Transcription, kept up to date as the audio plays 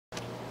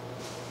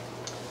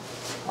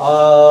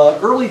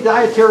Early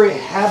dietary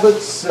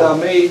habits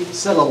may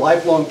set a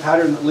lifelong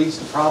pattern that leads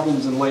to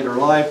problems in later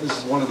life. This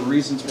is one of the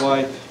reasons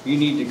why you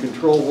need to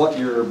control what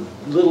your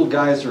little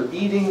guys are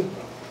eating.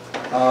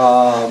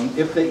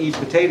 If they eat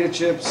potato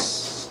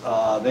chips,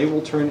 they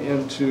will turn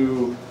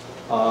into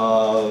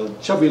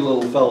chubby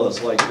little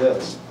fellas like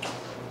this.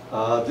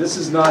 This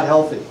is not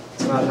healthy.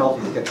 It's not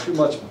healthy. He's got too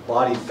much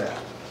body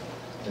fat.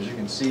 As you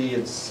can see,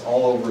 it's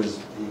all over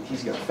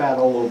he's got fat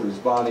all over his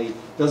body,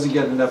 doesn't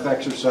get enough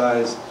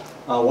exercise,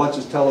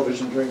 watches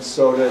television, drinks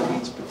soda,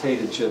 eats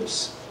potato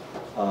chips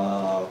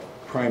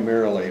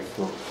primarily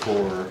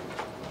for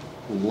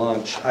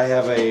lunch. I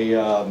have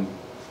a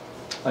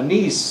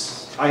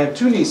niece. I have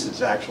two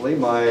nieces actually.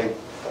 My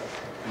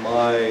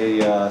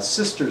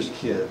sister's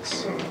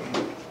kids.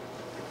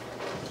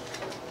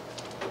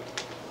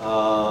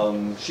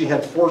 She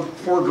had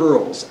four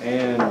girls,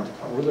 and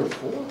were there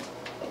four?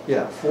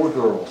 Yeah, 4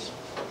 girls.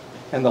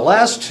 And the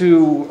last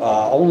two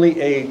only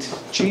ate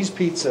cheese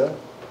pizza,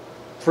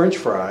 French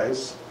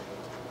fries.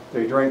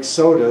 They drank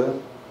soda,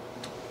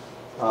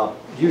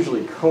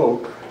 usually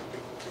Coke.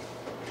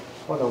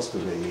 What else do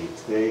they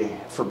eat?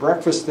 For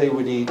breakfast they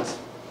would eat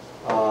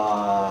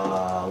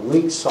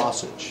Link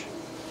sausage.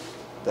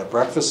 That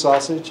breakfast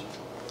sausage.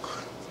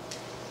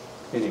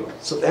 Anyway,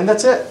 and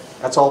that's it.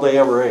 That's all they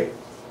ever ate.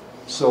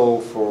 So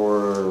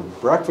for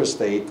breakfast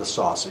they ate the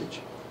sausage.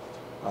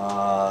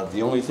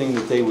 The only thing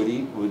that they would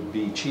eat would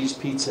be cheese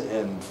pizza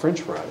and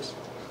French fries,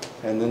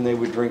 and then they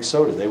would drink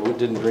soda. They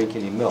didn't drink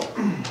any milk.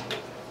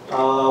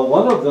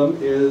 One of them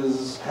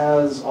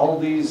has all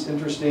these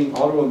interesting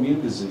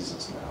autoimmune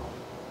diseases now,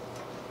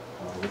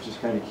 which is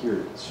kind of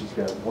curious. She's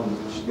got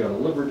a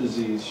liver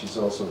disease. She's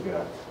also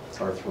got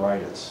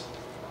arthritis.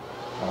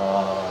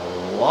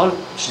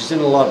 She's in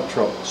a lot of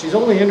trouble. She's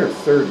only in her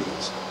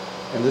 30s,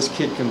 and this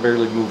kid can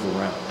barely move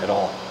around at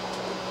all.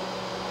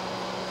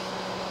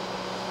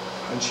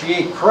 And she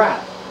ate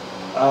crap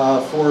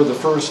for the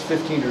first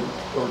 15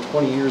 or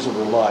 20 years of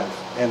her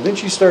life. And then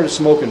she started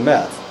smoking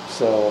meth.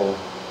 So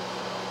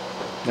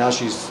now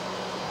she's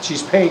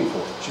paying for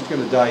it. She's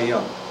going to die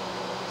young.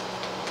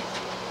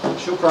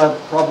 She'll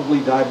probably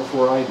die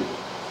before I do.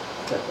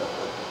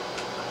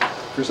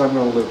 Because I'm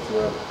going to live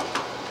forever.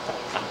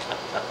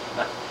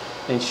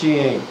 And she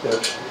ain't,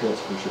 that's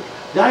for sure.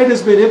 Diet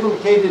has been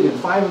implicated in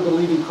 5 of the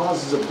leading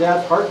causes of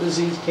death: heart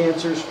disease,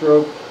 cancer,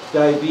 stroke,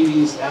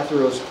 diabetes,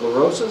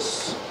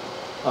 atherosclerosis.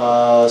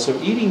 So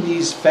eating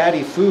these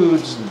fatty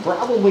foods is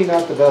probably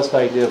not the best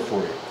idea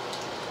for you.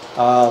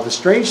 The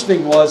strange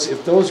thing was,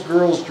 if those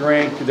girls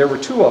drank, there were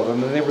 2 of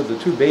them, and they were the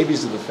 2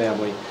 babies of the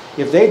family.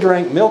 If they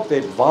drank milk,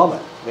 they'd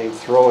vomit. They'd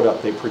throw it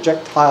up. They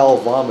projectile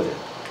vomited.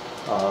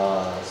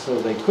 So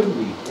they couldn't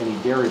eat any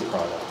dairy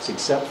products,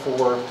 except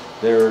for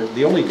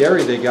the only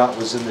dairy they got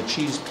was in the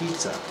cheese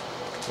pizza,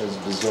 as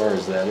bizarre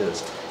as that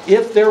is.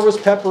 If there was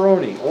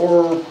pepperoni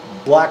or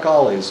black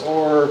olives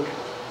or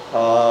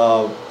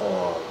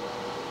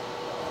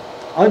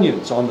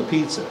onions on the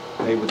pizza,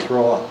 they would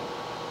throw up,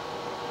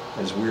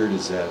 as weird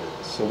as that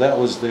is. So that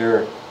was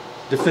their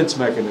defense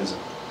mechanism.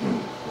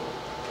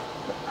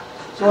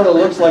 So what it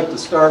looks like to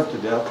starve to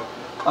death.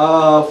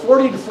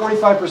 40 to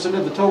 45%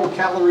 of the total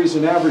calories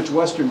in average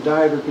Western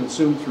diet are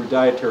consumed through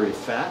dietary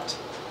fat.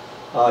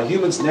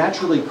 Humans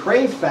naturally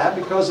crave fat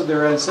because of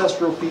their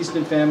ancestral feast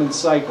and famine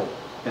cycle.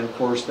 And of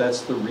course,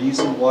 that's the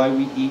reason why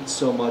we eat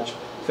so much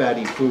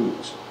fatty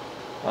foods.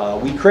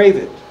 We crave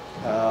it.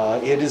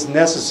 It is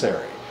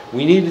necessary.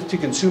 We need to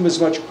consume as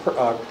much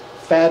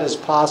fat as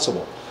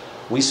possible.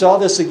 We saw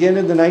this again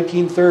in the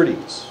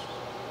 1930s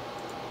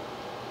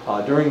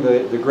during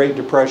the Great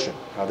Depression.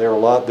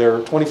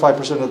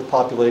 25% of the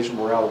population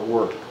were out of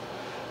work.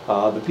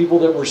 The people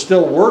that were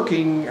still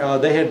working,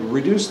 they had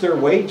reduced their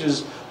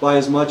wages by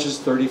as much as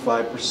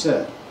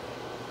 35%.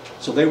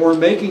 So they weren't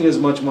making as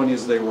much money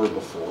as they were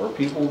before.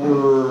 People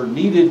were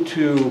needed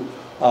to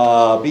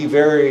be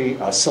very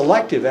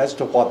selective as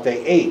to what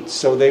they ate.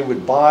 So they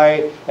would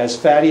buy as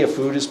fatty a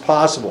food as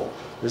possible.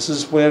 This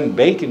is when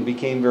bacon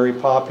became very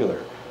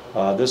popular.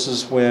 This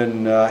is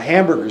when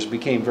hamburgers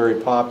became very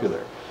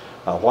popular.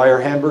 Why are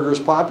hamburgers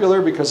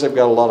popular? Because they've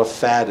got a lot of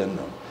fat in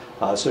them.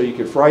 So you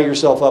could fry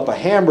yourself up a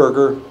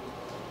hamburger.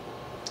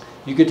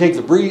 You could take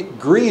the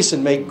grease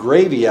and make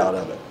gravy out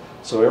of it.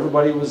 So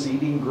everybody was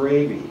eating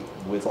gravy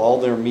with all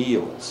their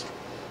meals.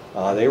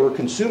 They were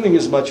consuming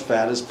as much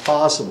fat as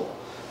possible.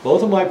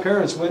 Both of my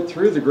parents went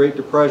through the Great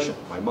Depression.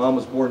 My mom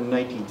was born in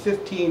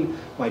 1915.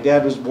 My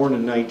dad was born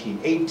in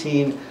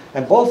 1918.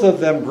 And both of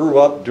them grew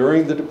up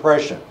during the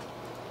Depression.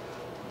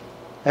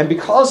 And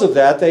because of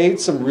that, they ate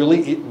some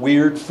really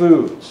weird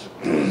foods.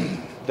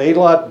 They ate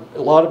a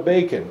lot of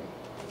bacon.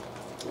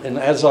 And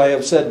as I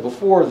have said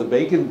before, the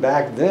bacon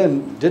back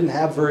then didn't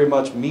have very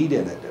much meat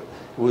in it. It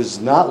was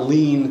not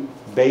lean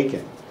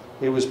bacon.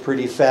 It was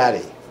pretty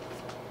fatty.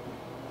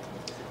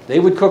 They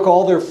would cook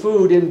all their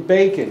food in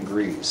bacon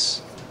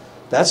grease.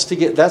 That's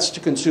to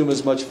consume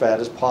as much fat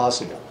as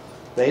possible.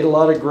 They ate a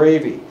lot of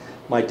gravy.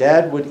 My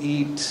dad would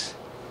eat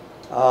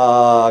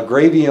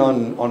gravy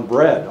on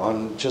bread,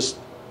 on just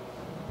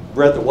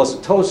bread that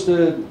wasn't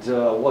toasted,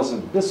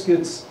 wasn't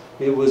biscuits,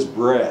 it was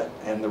bread.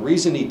 And the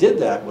reason he did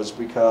that was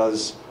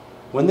because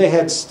when they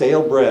had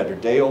stale bread or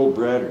day-old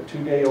bread or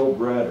 2-day-old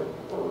bread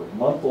or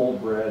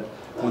month-old bread,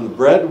 when the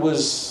bread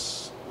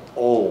was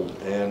old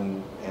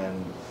and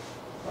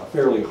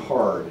fairly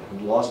hard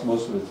and lost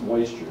most of its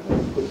moisture, they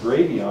would put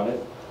gravy on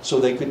it so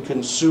they could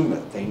consume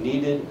it. They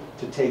needed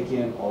to take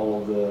in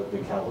all of the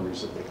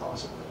calories that they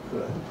possibly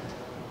could.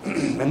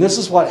 And this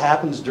is what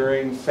happens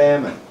during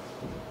famine.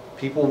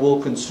 People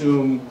will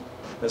consume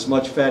as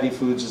much fatty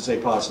foods as they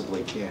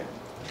possibly can.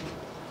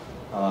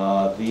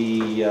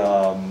 The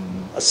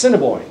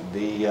Assiniboine,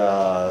 the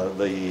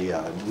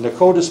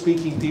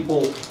Nakota-speaking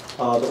people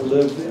that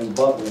lived in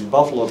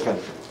Buffalo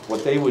country,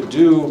 what they would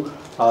do,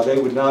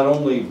 they would not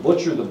only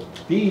butcher the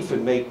beef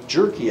and make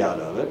jerky out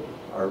of it,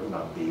 or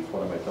not beef,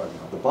 what am I talking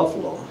about, the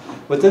buffalo,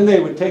 but then they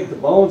would take the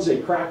bones,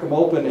 they'd crack them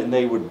open, and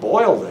they would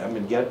boil them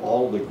and get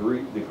all the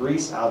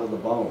grease out of the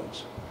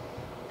bones,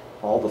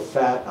 all the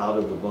fat out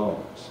of the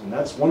bones. And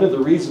that's one of the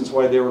reasons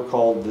why they were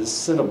called the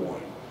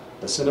Assiniboine.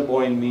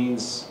 Assiniboine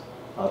means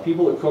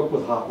people that cook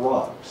with hot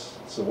rocks.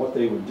 So what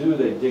they would do,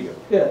 they'd dig a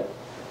pit,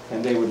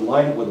 and they would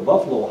line it with a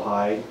buffalo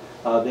hide.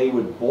 They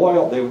would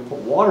put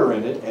water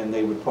in it, and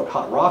they would put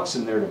hot rocks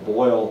in there to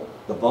boil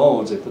the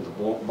bones. They put the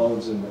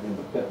bones in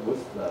the pit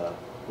with the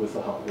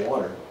hot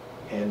water,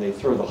 and they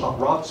throw the hot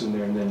rocks in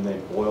there, and then they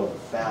boil the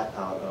fat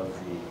out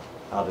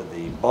of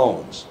the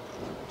bones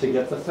to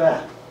get the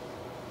fat.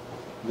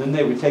 Then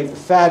they would take the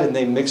fat and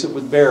they mix it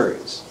with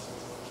berries.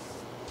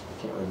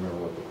 I can't remember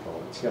what they call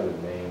it. It's got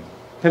a name.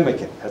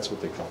 Pemmican. That's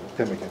what they call it.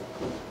 Pemmican.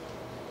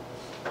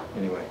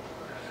 Anyway,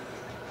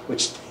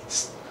 which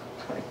tastes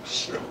like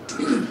shit.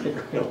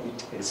 It really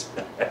tastes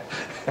bad.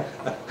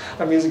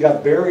 I mean, it's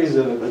got berries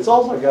in it, but it's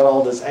also got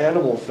all this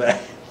animal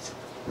fat.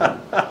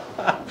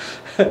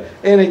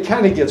 And it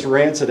kind of gets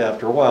rancid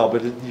after a while,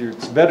 but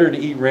it's better to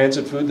eat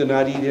rancid food than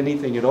not eat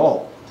anything at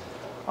all.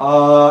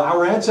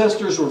 Our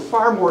ancestors were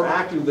far more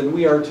active than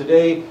we are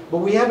today, but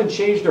we haven't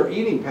changed our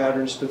eating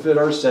patterns to fit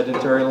our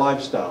sedentary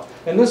lifestyle.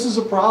 And this is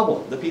a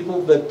problem. The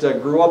people that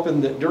grew up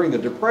during the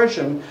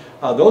Depression,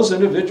 those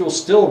individuals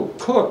still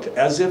cooked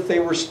as if they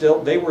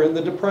were in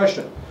the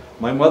Depression.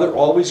 My mother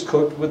always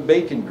cooked with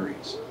bacon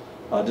grease.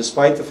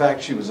 Despite the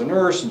fact she was a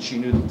nurse and she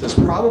knew that this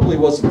probably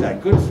wasn't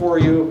that good for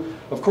you.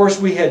 Of course,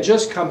 we had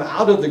just come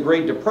out of the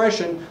Great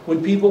Depression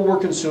when people were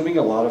consuming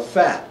a lot of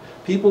fat.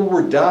 People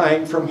were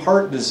dying from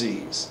heart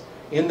disease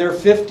in their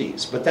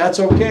 50s, but that's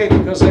okay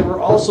because they were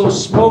also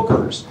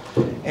smokers.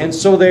 And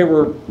so they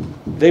were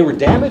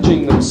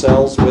damaging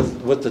themselves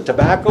with the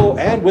tobacco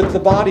and with the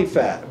body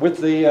fat, with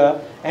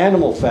the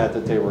animal fat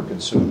that they were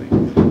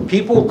consuming.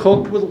 People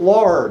cooked with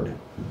lard.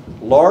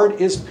 Lard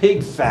is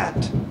pig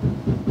fat.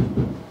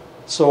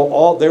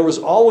 So there was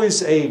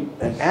always an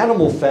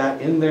animal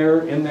fat in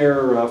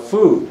their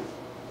food.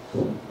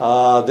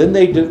 Then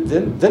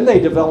they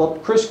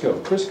developed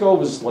Crisco. Crisco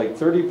was like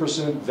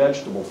 30%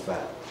 vegetable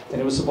fat, and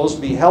it was supposed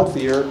to be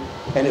healthier,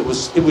 and it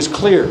was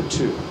clear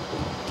too.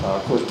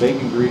 Of course,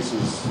 bacon grease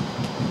is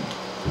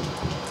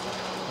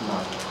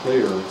not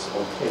clear; it's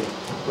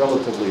opaque,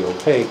 relatively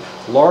opaque.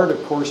 Lard,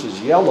 of course,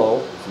 is yellow.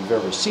 If you've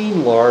ever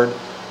seen lard,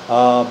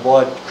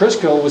 but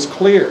Crisco was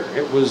clear.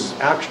 It was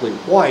actually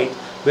white,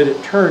 but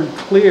it turned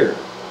clear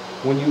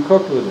when you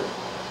cooked with it.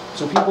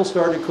 So people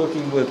started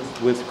cooking with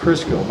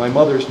Crisco. My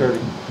mother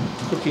started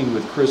cooking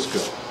with Crisco.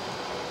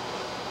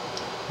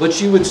 But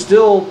she would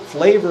still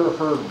flavor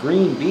her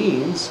green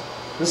beans,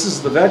 this is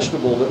the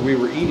vegetable that we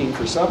were eating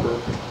for supper,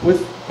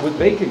 with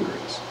bacon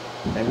grease.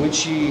 And when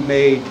she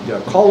made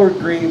collard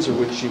greens or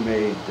when she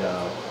made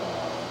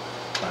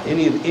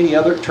any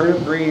other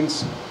turnip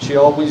greens, she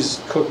always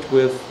cooked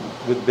with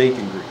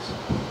bacon grease.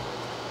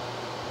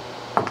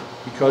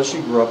 Because she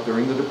grew up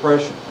during the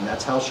Depression, and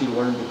that's how she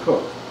learned to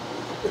cook.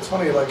 It's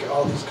funny, like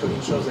all these cooking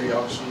shows, they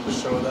actually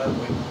show that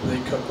like they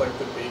cook like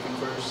the bacon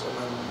first, and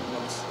then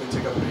once they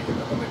take out the bacon,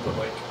 and then they put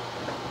like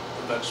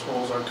the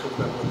vegetables or cook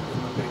them in the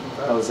bacon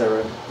fat. Oh, is that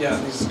right? Yeah,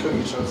 these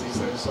cooking shows these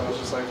days. So I was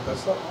just like,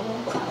 that's not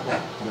normal.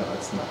 No,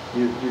 it's not.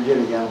 You're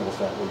getting animal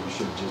fat where you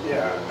should just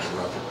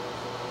rough it.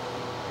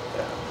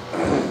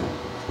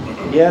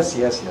 Yes,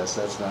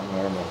 that's not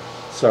normal.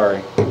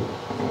 Sorry,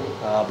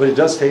 but it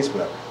does taste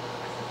better.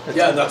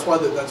 Yeah, that's why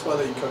they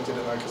cooked it in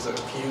there, because it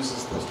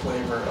fuses the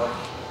flavor of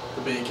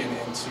the bacon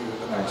into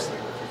the next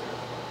thing they're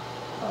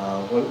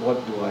cooking. What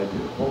do I do?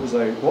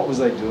 What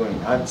was I doing?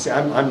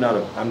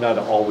 I'm not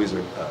always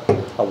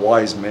a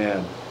wise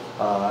man.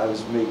 I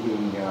was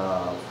making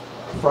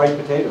fried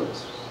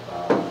potatoes,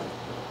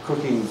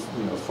 cooking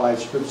 5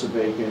 strips of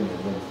bacon, and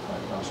then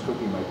I was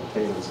cooking my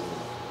potatoes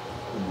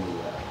in the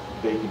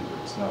bacon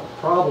grease. Now the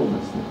problem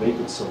is the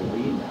bacon's so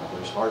lean now.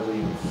 There's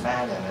hardly any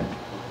fat in it.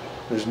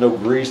 There's no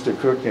grease to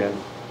cook in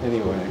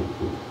anyway,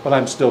 but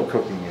I'm still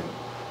cooking in.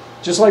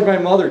 Just like my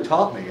mother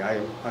taught me,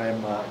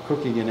 I'm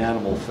cooking in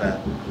animal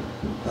fat.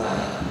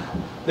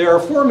 There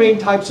are 4 main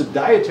types of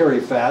dietary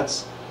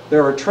fats.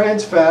 There are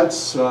trans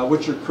fats,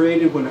 which are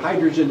created when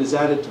hydrogen is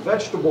added to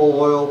vegetable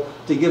oil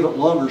to give it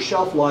longer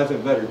shelf life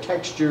and better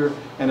texture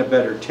and a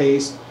better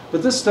taste.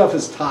 But this stuff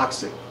is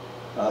toxic.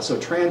 So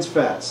trans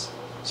fats.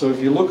 So if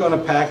you look on a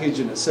package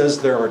and it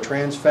says there are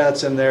trans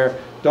fats in there,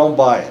 don't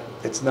buy it.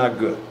 It's not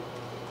good.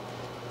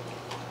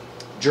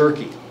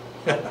 Jerky.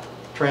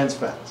 Trans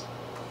fats.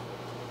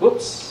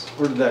 Whoops,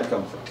 where did that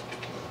come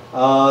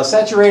from?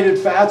 Saturated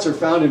fats are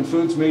found in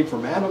foods made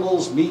from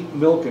animals, meat,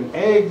 milk, and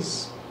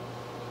eggs.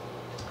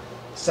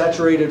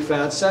 Saturated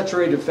fats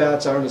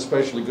aren't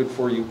especially good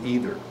for you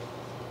either.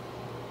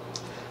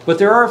 But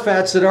there are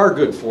fats that are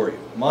good for you.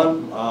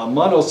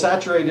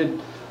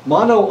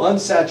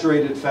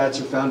 Monounsaturated fats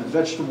are found in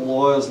vegetable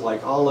oils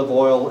like olive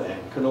oil and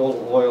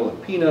canola oil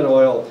and peanut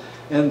oil.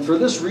 And for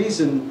this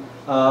reason,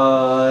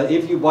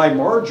 if you buy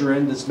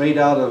margarine that's made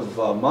out of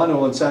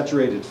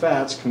monounsaturated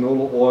fats,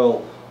 canola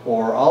oil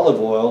or olive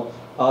oil,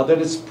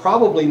 then it's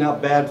probably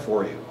not bad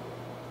for you.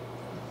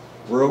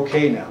 We're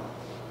okay now.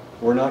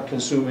 We're not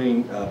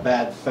consuming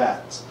bad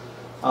fats.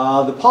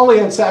 The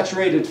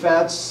polyunsaturated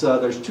fats,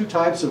 there's two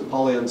types of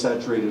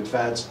polyunsaturated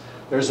fats.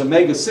 There's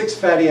omega-6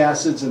 fatty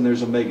acids and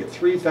there's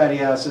omega-3 fatty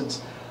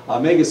acids.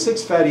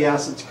 Omega-6 fatty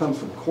acids come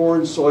from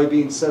corn,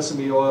 soybeans,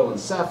 sesame oil, and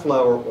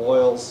safflower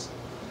oils.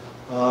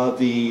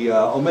 The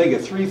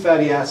omega-3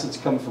 fatty acids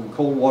come from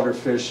cold water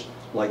fish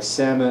like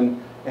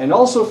salmon and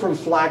also from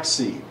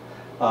flaxseed.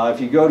 If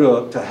you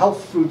go to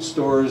health food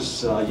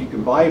stores, you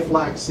can buy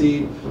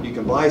flaxseed, you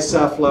can buy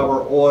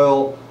safflower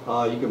oil,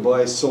 you can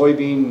buy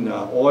soybean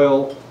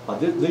oil.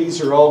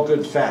 These are all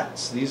good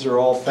fats. These are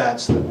all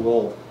fats that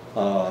will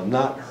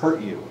not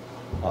hurt you,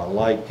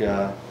 like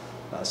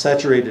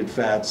saturated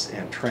fats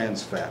and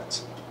trans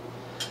fats.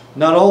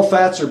 Not all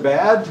fats are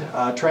bad.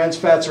 Trans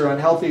fats are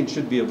unhealthy and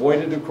should be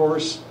avoided, of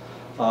course.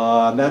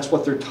 And that's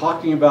what they're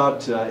talking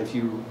about. If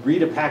you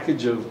read a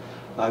package of,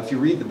 if you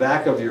read the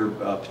back of your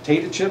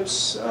potato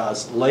chips,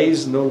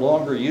 Lay's no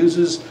longer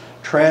uses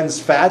trans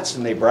fats,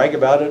 and they brag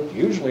about it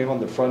usually on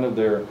the front of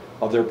their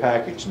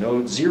package.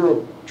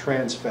 Zero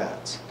trans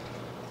fats.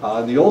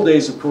 In the old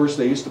days, of course,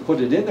 they used to put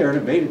it in there, and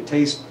it made it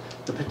taste.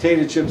 The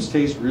potato chips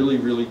taste really,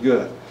 really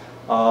good.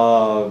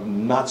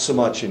 Not so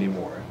much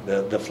anymore.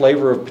 The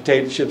flavor of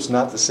potato chips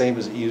not the same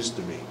as it used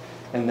to be,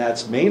 and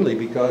that's mainly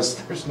because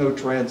there's no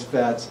trans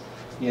fats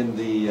in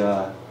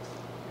the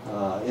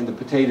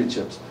potato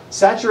chips.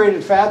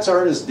 Saturated fats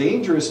aren't as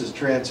dangerous as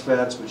trans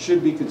fats, but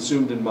should be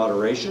consumed in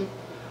moderation.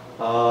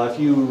 If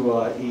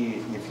you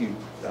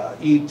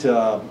eat,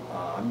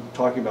 I'm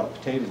talking about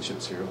potato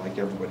chips here, like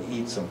everybody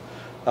eats them.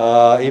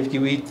 If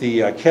you eat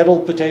the kettle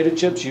potato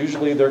chips,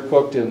 usually they're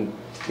cooked in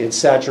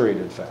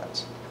saturated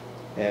fats,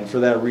 and for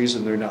that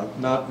reason, they're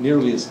not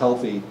nearly as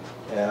healthy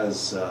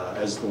as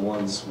the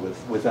ones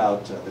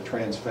without the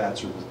trans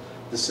fats or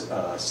the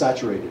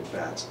saturated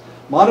fats.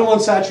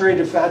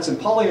 Monounsaturated fats and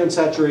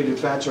polyunsaturated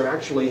fats are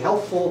actually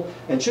healthful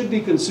and should be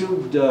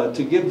consumed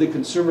to give the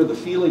consumer the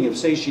feeling of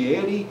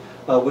satiety,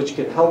 which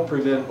can help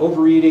prevent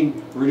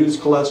overeating, reduce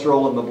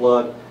cholesterol in the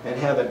blood, and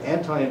have an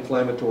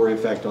anti-inflammatory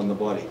effect on the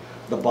body.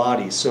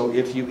 So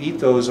if you eat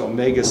those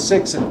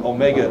omega-6 and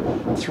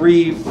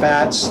omega-3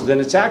 fats, then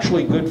it's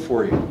actually good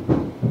for you.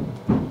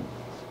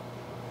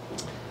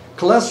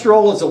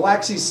 Cholesterol is a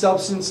waxy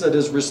substance that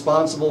is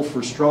responsible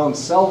for strong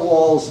cell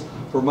walls,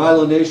 for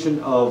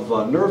myelination of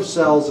nerve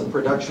cells, and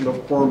production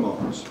of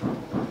hormones.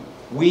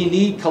 We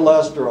need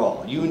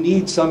cholesterol. You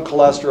need some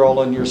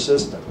cholesterol in your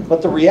system.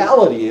 But the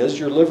reality is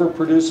your liver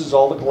produces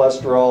all the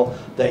cholesterol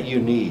that you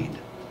need.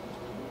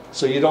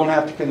 So you don't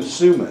have to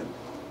consume it.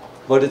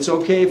 But it's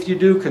okay if you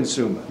do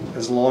consume it,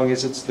 as long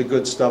as it's the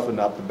good stuff and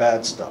not the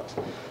bad stuff.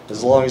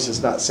 As long as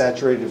it's not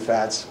saturated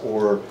fats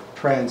or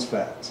trans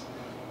fats.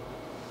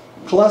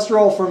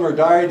 Cholesterol from our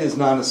diet is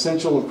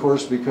non-essential, of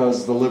course,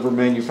 because the liver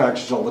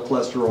manufactures all the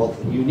cholesterol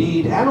that you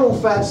need. Animal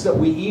fats that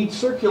we eat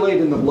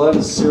circulate in the blood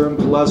as serum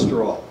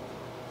cholesterol.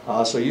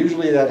 So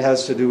usually that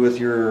has to do with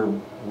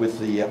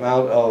the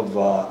amount of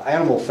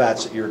animal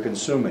fats that you're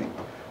consuming.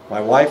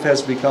 My wife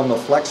has become a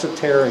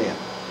flexitarian.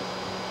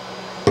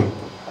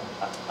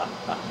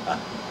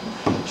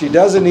 She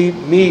doesn't eat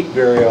meat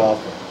very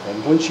often,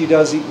 and when she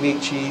does eat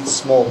meat, she eats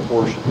small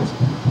portions.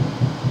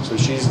 So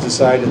she's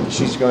decided that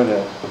she's going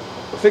to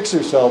fix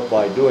herself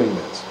by doing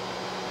this.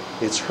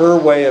 It's her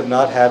way of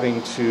not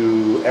having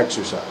to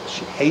exercise.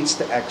 She hates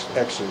to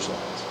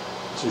exercise.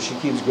 So she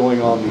keeps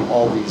going on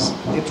all these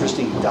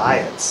interesting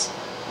diets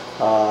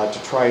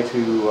to try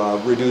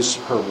to reduce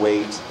her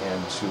weight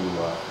and to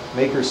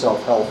make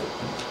herself healthy.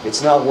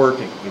 It's not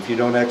working. If you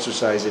don't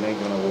exercise, it ain't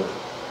going to work.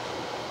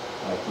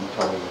 I keep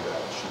telling her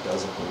that. She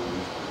doesn't believe me.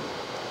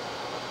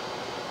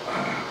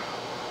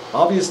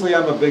 Obviously,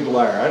 I'm a big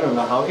liar. I don't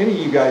know how any of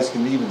you guys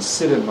can even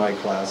sit in my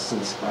class,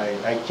 since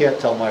I can't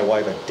tell my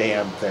wife a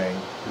damn thing.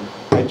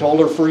 I told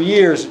her for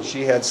years that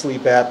she had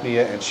sleep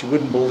apnea, and she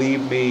wouldn't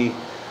believe me.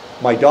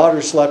 My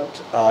daughter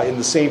slept in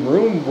the same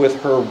room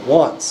with her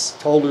once.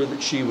 Told her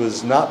that she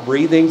was not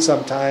breathing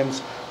sometimes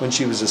when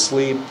she was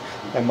asleep.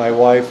 And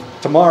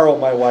tomorrow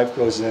my wife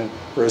goes in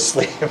for a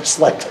sleep. It was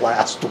like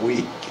last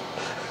week.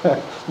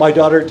 My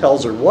daughter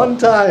tells her one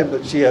time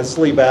that she has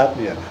sleep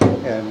apnea.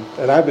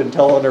 And I've been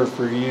telling her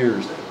for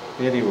years.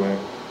 Anyway.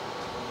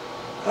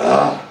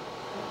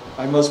 I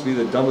I must be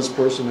the dumbest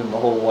person in the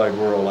whole wide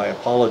world. I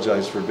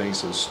apologize for being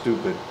so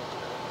stupid.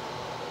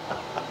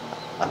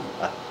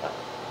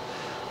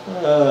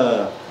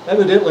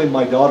 Evidently,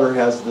 my daughter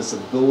has this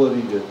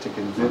ability to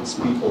convince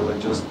people in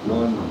just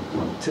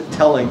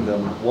telling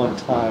them one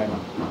time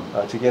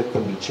to get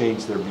them to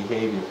change their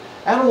behavior.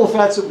 Animal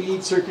fats that we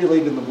eat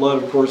circulate in the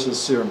blood, of course,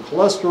 is serum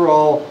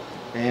cholesterol.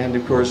 And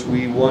of course,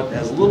 we want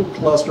as little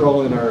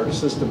cholesterol in our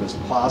system as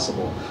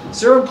possible.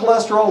 Serum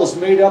cholesterol is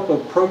made up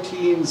of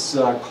proteins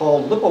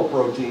called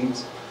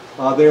lipoproteins.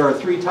 There are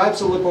three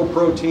types of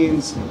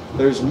lipoproteins.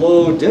 There's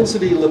low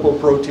density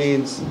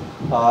lipoproteins.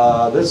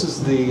 This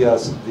is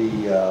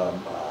the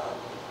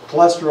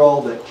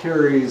cholesterol that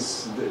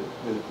carries,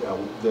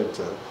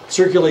 that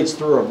circulates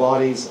through our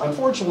bodies.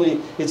 Unfortunately,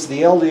 it's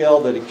the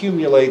LDL that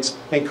accumulates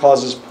and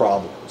causes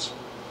problems.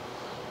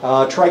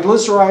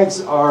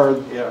 Triglycerides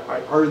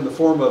are in the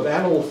form of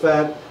animal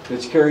fat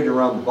that's carried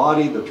around the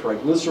body, the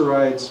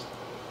triglycerides.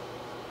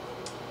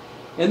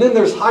 And then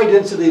there's high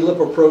density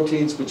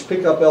lipoproteins which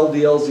pick up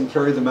LDLs and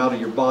carry them out of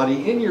your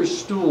body in your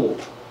stool.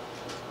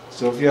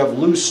 So if you have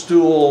loose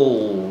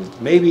stool,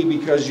 maybe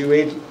because you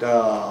ate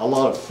a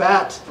lot of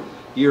fat,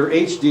 your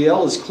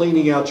HDL is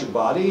cleaning out your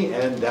body,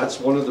 and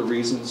that's one of the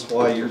reasons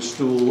why your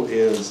stool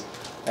is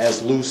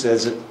as loose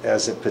as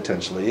it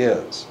potentially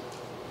is.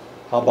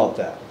 How about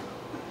that?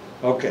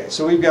 Okay,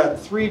 so we've got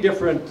three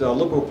different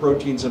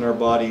lipoproteins in our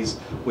bodies.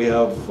 We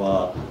have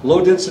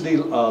low density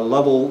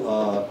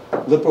level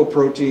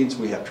lipoproteins,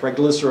 we have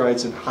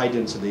triglycerides, and high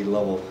density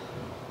level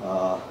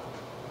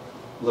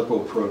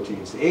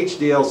lipoproteins. The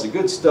HDL is the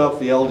good stuff,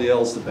 the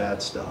LDL is the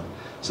bad stuff.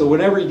 So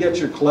whenever you get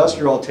your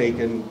cholesterol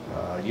taken,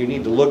 you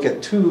need to look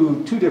at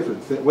two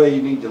different things. Well,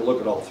 you need to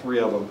look at all three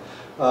of them.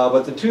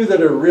 But the two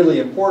that are really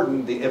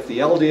important, if the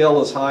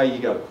LDL is high, you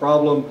got a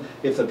problem.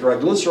 If the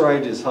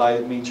triglyceride is high,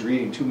 it means you're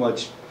eating too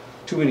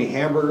many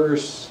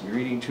hamburgers, you're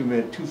eating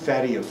too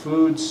fatty of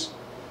foods.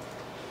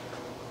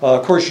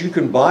 Of course, you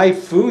can buy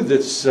food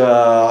that's,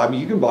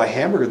 you can buy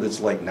hamburger that's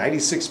like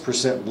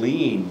 96%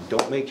 lean.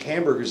 Don't make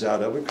hamburgers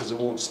out of it because it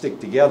won't stick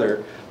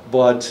together.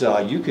 But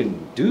you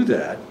can do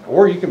that,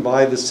 or you can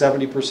buy the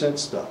 70%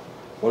 stuff.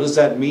 What does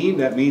that mean?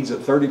 That means that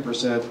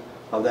 30%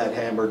 of that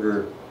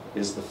hamburger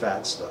is the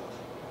fat stuff.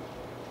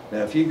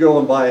 Now, if you go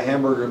and buy a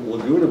hamburger at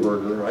Laguna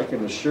Burger, I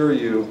can assure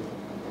you,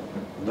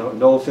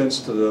 no offense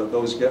to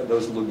those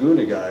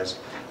Laguna guys,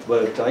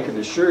 but I can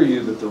assure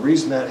you that the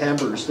reason that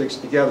hamburger sticks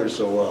together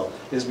so well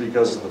is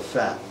because of the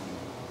fat.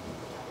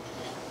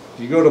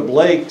 If you go to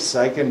Blake's,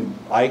 I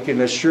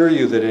can assure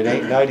you that it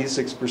ain't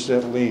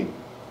 96% lean.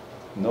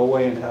 No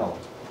way in hell.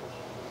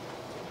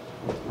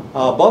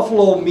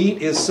 Buffalo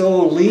meat is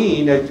so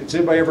lean. Has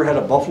anybody ever had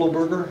a buffalo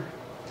burger?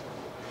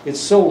 It's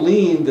so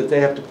lean that they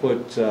have to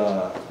put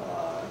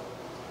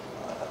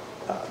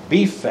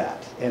beef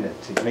fat in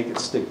it to make it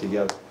stick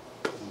together.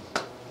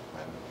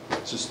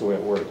 It's just the way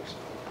it works.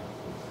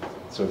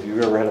 So if you've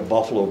ever had a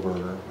buffalo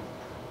burger,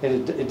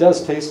 and it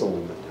does taste a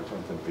little bit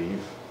different than beef.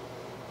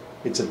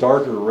 It's a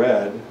darker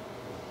red.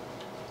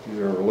 If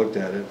you've ever looked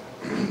at it,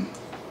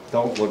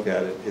 don't look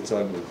at it. It's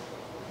ugly.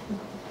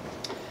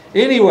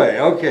 Anyway,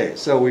 okay,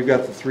 so we've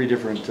got the three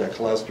different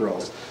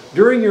cholesterols.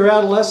 During your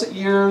adolescent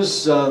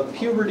years,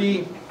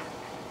 puberty,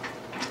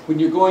 when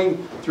you're going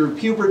through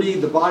puberty,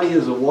 the body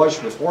is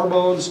awash with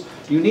hormones.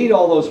 You need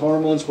all those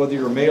hormones, whether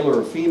you're a male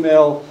or a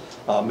female.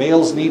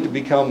 Males need to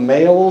become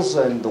males,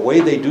 and the way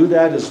they do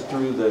that is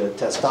through the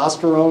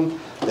testosterone.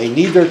 They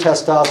need their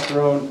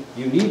testosterone.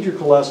 You need your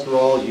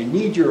cholesterol. You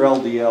need your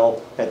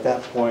LDL at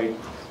that point.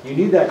 You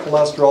need that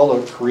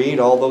cholesterol to create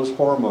all those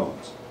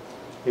hormones.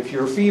 If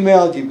you're a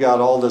female, you've got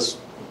all this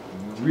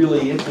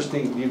really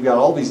interesting, you've got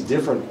all these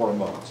different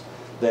hormones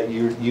that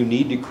you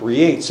need to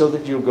create so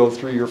that you'll go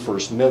through your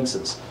first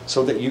menses,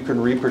 so that you can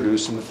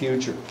reproduce in the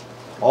future.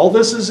 All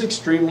this is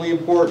extremely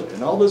important,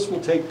 and all this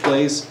will take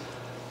place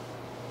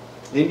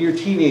in your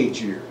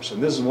teenage years.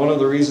 And this is one of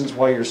the reasons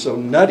why you're so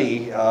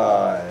nutty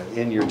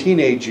in your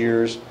teenage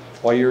years,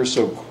 why you're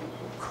so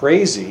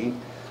crazy.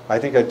 I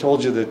think I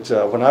told you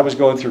that when I was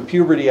going through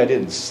puberty, I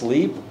didn't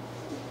sleep.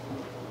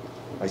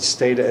 I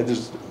stayed at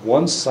this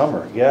one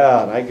summer,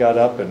 yeah, and I got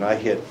up and I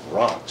hit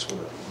rocks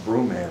with a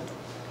broom handle.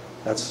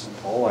 That's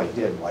all I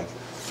did, like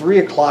 3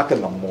 o'clock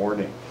in the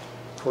morning.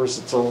 Of course,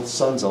 the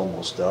sun's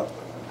almost up.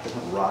 I hit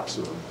rocks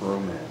with a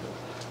broom handle.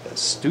 As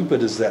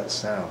stupid as that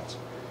sounds,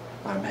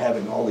 I'm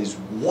having all these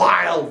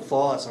wild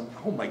thoughts.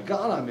 Oh my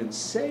God, I'm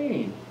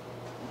insane.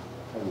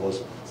 I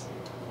wasn't insane.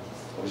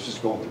 I was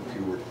just going through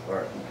puberty. All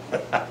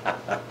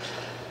right.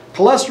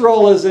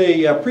 Cholesterol is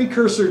a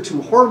precursor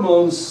to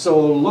hormones,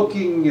 so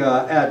looking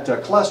at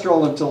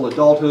cholesterol until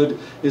adulthood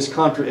is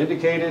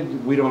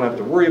contraindicated. We don't have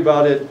to worry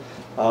about it.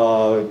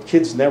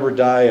 Kids never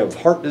die of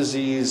heart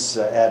disease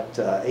at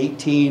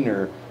 18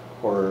 or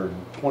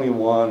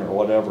 21 or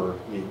whatever.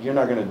 You're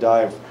not going to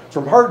die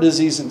from heart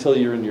disease until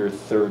you're in your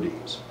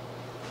 30s.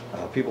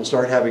 People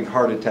start having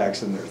heart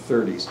attacks in their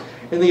 30s.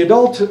 In the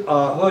adulthood,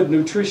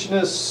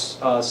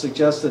 nutritionists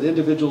suggest that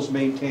individuals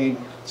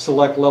maintain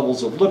select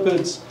levels of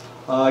lipids.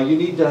 you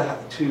need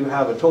to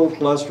have a total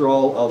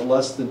cholesterol of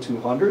less than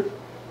 200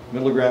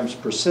 milligrams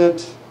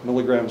percent,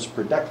 milligrams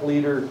per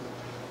deciliter.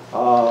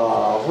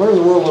 Where in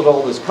the world did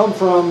all this come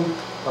from?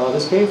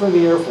 This came from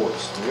the Air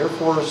Force. The Air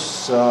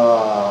Force,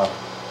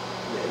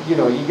 you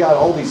know, you got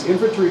all these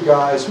infantry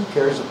guys. Who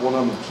cares if one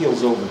of them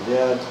keels over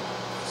dead?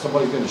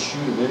 Somebody's going to shoot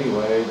him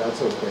anyway.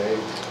 That's okay.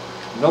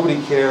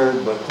 Nobody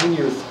cared. But when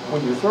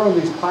you're throwing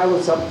these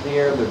pilots up in the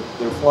air,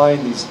 they're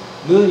flying these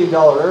 $1-million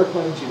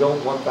airplanes. You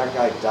don't want that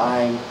guy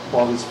dying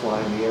while he's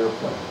flying the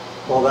airplane.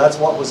 Well, that's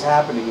what was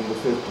happening in the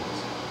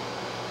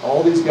 50s.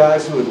 All these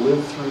guys who had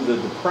lived through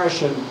the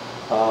Depression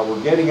were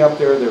getting up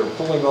there. They were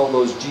pulling all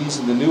those G's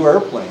in the new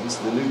airplanes,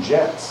 the new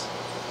jets.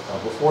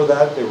 Before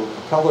that, they were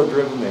propeller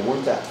driven. They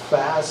weren't that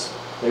fast.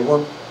 They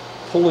weren't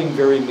pulling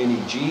very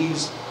many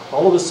G's.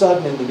 All of a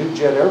sudden, in the new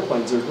jet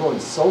airplanes, they're going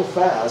so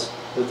fast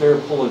that they're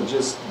pulling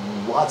just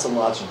lots and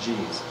lots of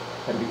G's.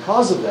 And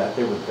because of that,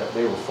 they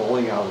were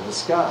falling out of the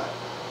sky.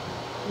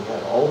 We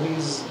had all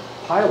these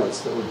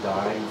pilots that were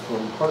dying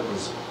from heart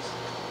disease.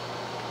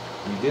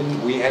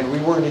 We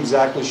weren't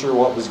exactly sure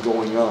what was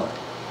going on.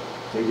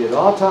 They did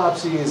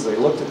autopsies, they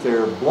looked at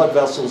their blood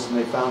vessels, and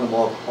they found them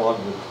all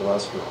clogged with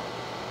cholesterol.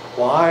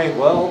 Why?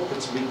 Well,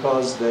 it's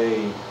because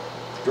they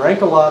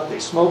drank a lot, they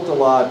smoked a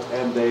lot,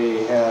 and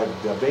they had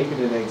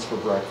bacon and eggs for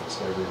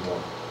breakfast every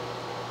morning.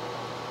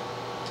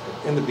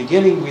 In the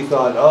beginning, we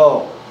thought,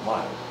 oh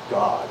my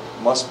God,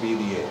 it must be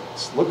the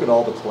eggs. Look at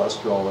all the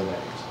cholesterol in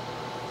eggs.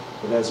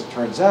 But as it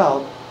turns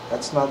out,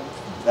 that's not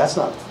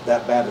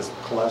that bad as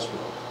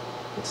cholesterol.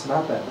 It's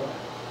not that bad.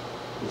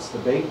 It's the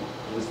bacon.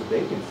 It was the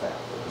bacon fat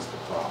that was the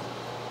problem.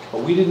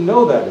 But we didn't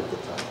know that at the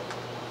time.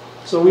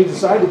 So we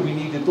decided we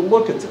needed to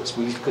look at this.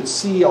 We could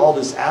see all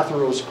this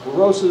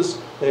atherosclerosis.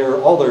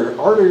 All their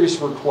arteries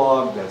were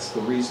clogged. That's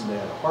the reason they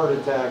had a heart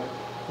attack.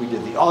 We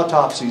did the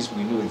autopsies.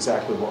 We knew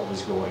exactly what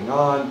was going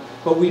on,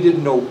 but we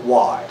didn't know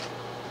why.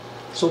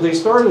 So they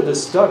started a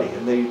study,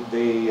 and they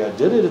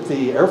did it at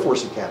the Air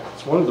Force Academy.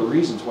 It's one of the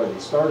reasons why they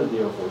started the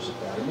Air Force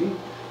Academy,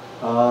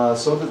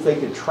 so that they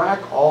could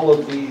track all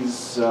of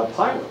these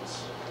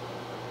pilots.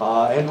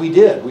 And we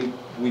did.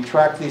 We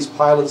tracked these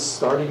pilots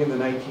starting in the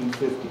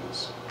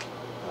 1950s.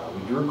 We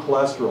drew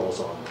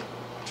cholesterols on them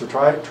to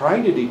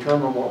trying to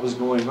determine what was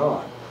going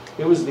on.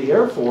 It was the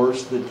Air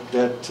Force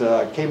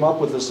that came up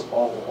with this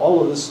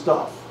all of this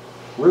stuff.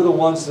 We're the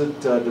ones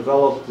that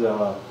developed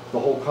the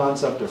whole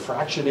concept of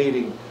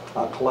fractionating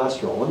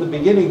cholesterol. In the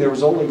beginning, there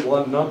was only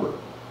one number,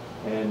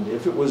 and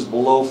if it was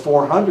below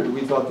 400,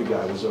 we thought the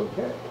guy was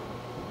okay.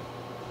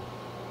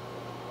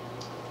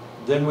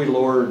 Then we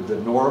lowered the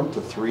norm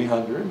to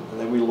 300, and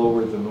then we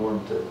lowered the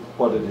norm to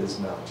what it is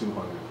now,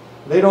 200.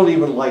 They don't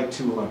even like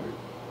 200.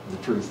 The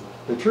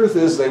truth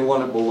is they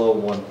want it below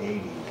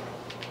 180.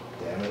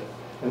 Damn it.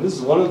 And this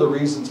is one of the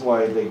reasons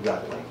why they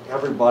got like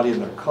everybody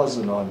and their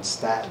cousin on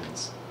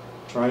statins,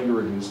 trying to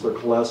reduce their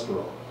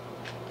cholesterol.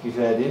 If you've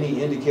had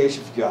any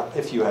indication,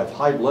 if you have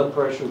high blood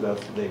pressure,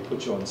 they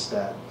put you on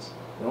statins.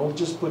 They don't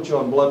just put you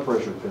on blood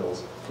pressure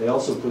pills, they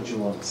also put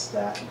you on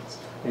statins.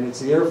 And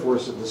it's the Air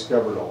Force that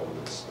discovered all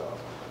of this stuff.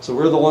 So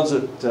we're the ones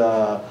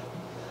that,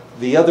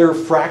 the other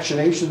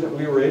fractionation that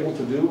we were able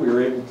to do, we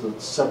were able to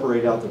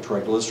separate out the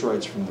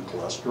triglycerides from the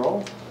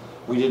cholesterol.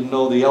 We didn't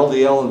know the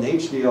LDL and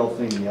HDL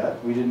thing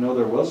yet. We didn't know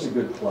there was a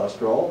good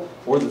cholesterol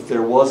or that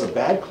there was a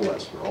bad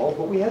cholesterol.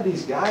 But we had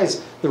these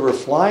guys that were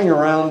flying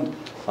around,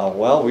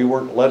 well, we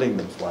weren't letting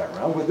them fly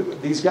around,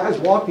 with these guys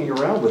walking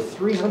around with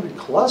 300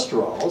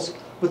 cholesterols,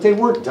 but they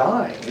weren't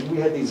dying. And we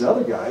had these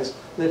other guys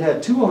that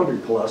had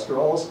 200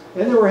 cholesterols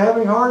and they were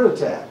having heart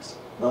attacks.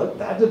 Now,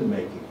 that didn't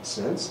make any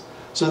sense.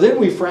 So then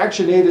we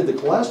fractionated the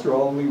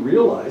cholesterol and we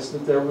realized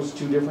that there was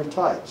two different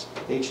types,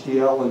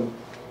 HDL and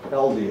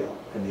LDL.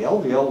 And the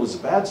LDL was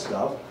the bad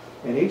stuff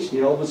and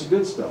HDL was the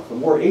good stuff. The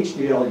more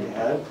HDL you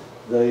had,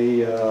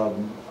 the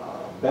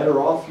better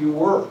off you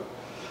were.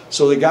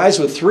 So the guys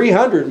with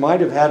 300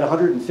 might have had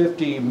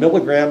 150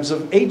 milligrams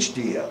of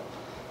HDL.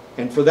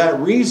 And for that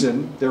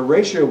reason, their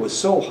ratio was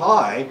so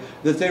high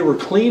that they were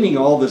cleaning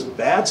all this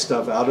bad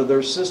stuff out of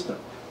their system.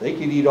 They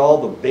could eat all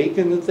the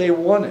bacon that they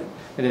wanted,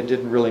 and it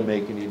didn't really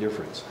make any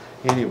difference.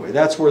 Anyway,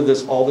 that's where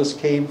all this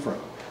came from.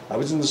 I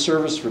was in the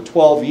service for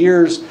 12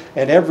 years,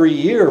 and every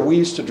year we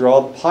used to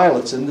draw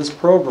pilots in this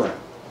program.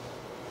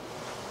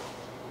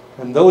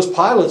 And those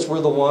pilots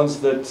were the ones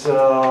that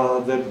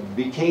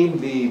became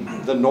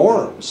the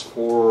norms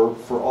for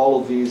all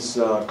of these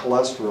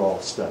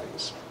cholesterol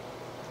studies.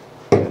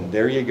 And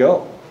there you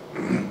go.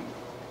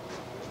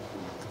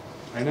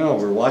 I know,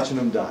 we're watching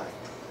them die.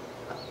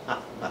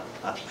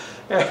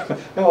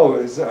 Oh,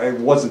 it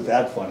wasn't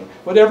that funny.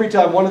 But every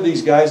time one of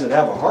these guys would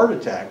have a heart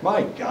attack,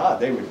 my God,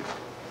 they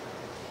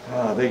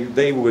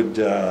would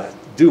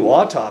do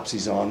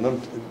autopsies on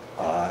them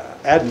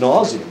ad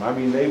nauseum. I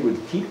mean, they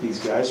would keep these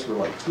guys for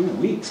like 2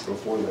 weeks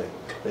before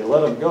they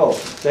let them go.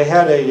 They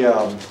had the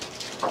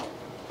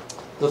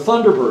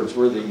Thunderbirds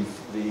were the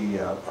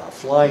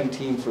flying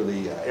team for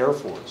the Air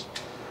Force,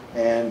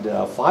 and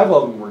 5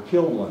 of them were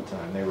killed one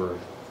time.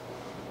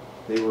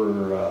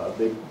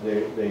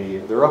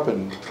 They're up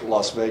in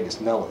Las Vegas,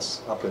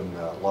 Nellis, up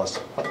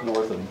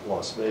north of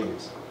Las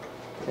Vegas.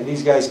 And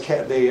these guys,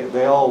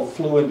 they all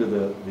flew into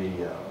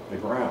the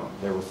ground.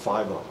 There were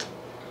 5 of them.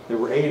 There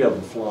were 8 of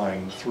them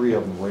flying. 3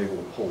 of them were able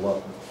to pull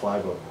up, and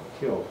 5 of them were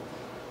killed.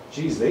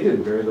 Geez, they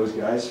didn't bury those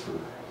guys for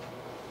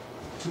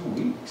 2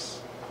 weeks.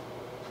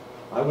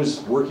 I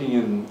was working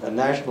in a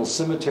national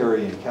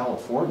cemetery in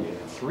California,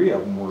 and 3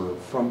 of them were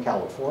from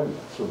California,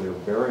 so they were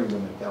burying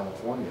them in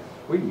California.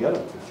 We can get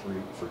them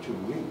for 2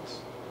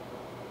 weeks.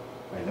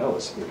 I know,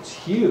 it was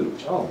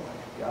huge. Oh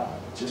my God,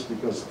 just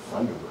because of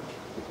Thunderbird.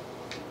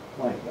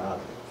 My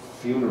God,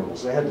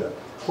 funerals. They had to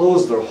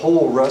close the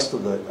whole rest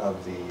of the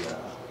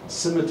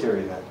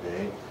cemetery that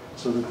day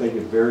so that they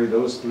could bury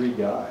those 3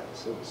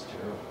 guys. It was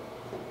terrible.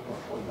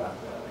 Well, not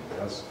that, I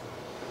guess.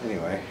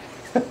 Anyway.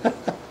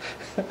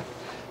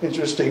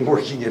 Interesting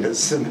working in a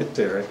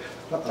cemetery.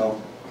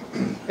 Uh-oh.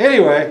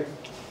 Anyway,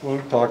 we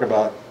won't talk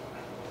about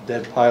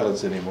dead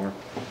pilots anymore.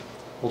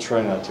 We'll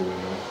try not to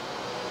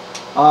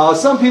anyway.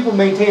 Some people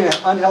maintain an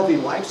unhealthy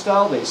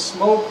lifestyle. They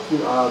smoke,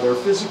 they're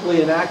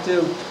physically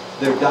inactive,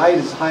 their diet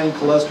is high in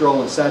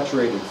cholesterol and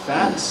saturated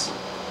fats.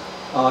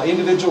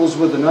 Individuals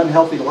with an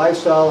unhealthy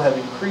lifestyle have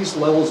increased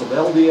levels of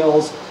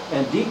LDLs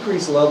and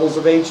decreased levels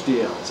of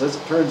HDLs. As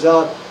it turns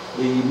out,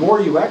 the more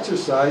you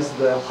exercise,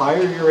 the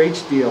higher your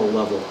HDL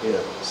level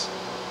is,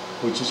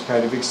 which is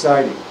kind of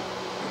exciting.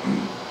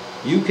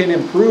 You can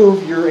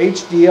improve your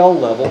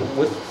HDL level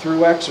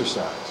through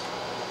exercise.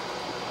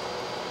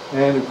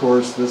 And of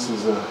course, this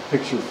is a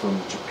picture from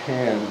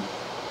Japan.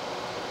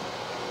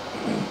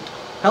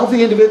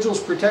 Healthy individuals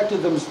protect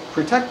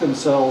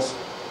themselves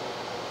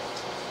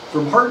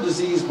from heart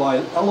disease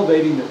by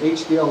elevating their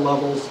HDL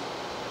levels,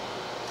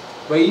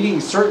 by eating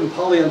certain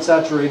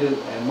polyunsaturated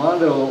and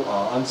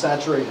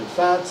monounsaturated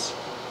fats,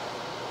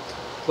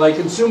 by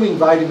consuming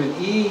vitamin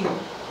E,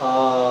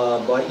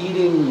 by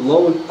eating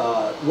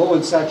low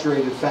in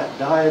saturated fat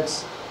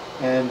diets,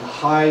 and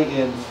high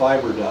in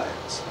fiber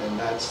diets. And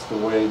that's the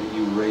way that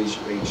you raise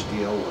your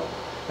HDL level.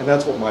 And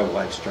that's what my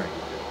wife's trying to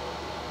do.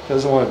 She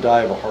doesn't want to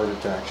die of a heart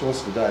attack. She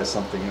wants to die of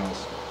something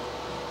else.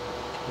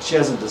 She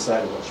hasn't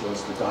decided what she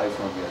wants to die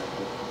from yet.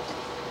 But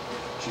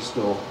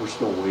we're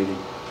still waiting.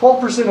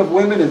 12% of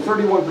women and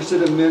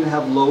 31% of men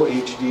have low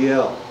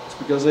HDL. It's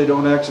because they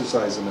don't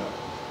exercise enough.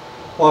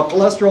 While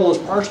cholesterol is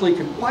partially,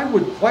 why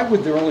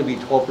would there only be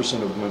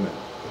 12% of women?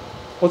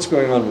 What's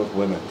going on with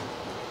women?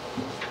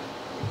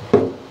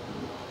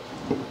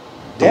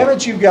 Damn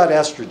it, you've got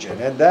estrogen,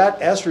 and that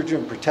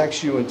estrogen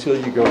protects you until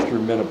you go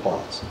through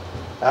menopause.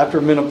 After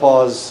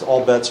menopause,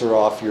 all bets are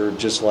off. You're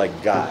just like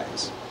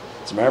guys.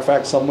 As a matter of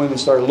fact, some women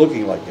start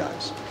looking like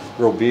guys.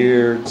 Grow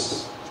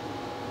beards.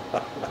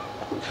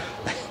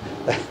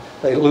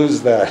 They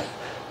lose that.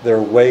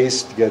 Their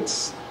waist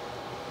gets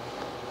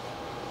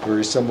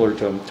very similar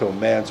to a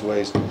man's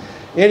waist.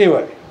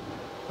 Anyway,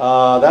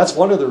 that's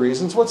one of the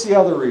reasons. What's the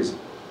other reason?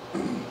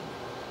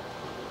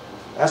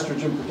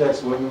 Estrogen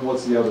protects women.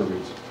 What's the other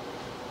reason?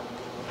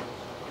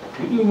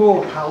 You do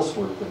more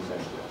housework than men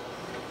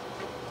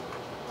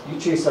do. You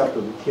chase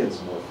after the kids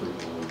more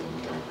frequently than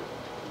men do.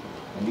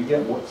 And you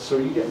get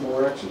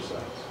more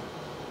exercise.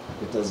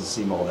 It doesn't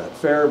seem all that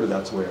fair, but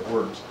that's the way it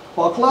works.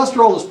 While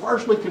cholesterol is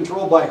partially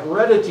controlled by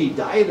heredity,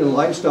 diet and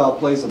lifestyle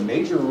plays a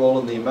major role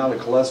in the amount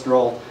of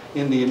cholesterol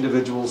in the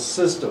individual's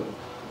system.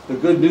 The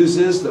good news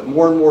is that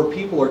more and more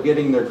people are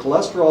getting their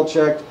cholesterol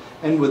checked,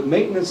 and with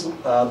maintenance,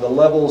 the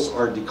levels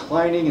are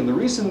declining. And the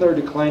reason they're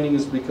declining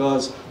is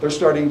because they're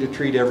starting to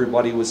treat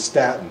everybody with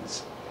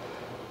statins.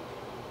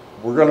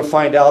 We're going to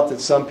find out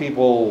that some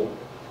people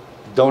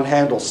don't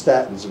handle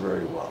statins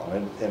very well,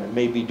 and it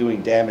may be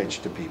doing damage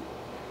to people.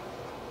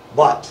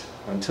 But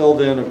until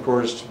then, of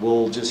course,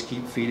 we'll just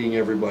keep feeding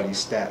everybody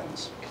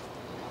statins.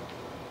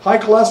 High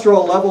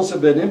cholesterol levels have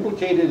been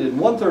implicated in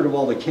 1/3 of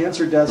all the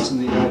cancer deaths in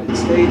the United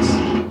States.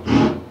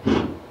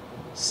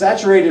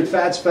 Saturated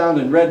fats found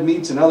in red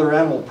meats and other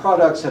animal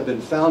products have been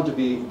found to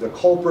be the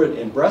culprit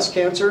in breast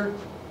cancer,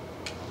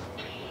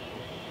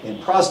 in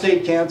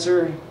prostate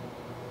cancer,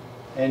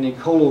 and in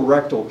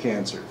colorectal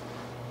cancer.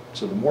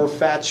 So the more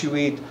fats you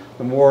eat,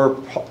 the more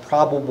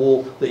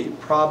probable that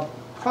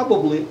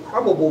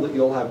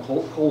you'll have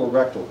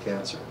colorectal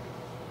cancer.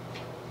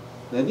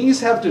 And these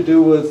have to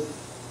do with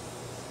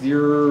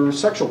your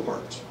sexual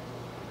parts.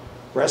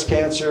 Breast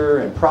cancer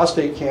and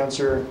prostate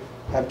cancer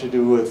have to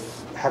do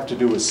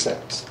with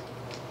sex.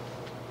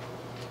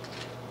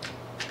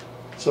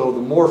 So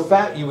the more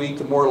fat you eat,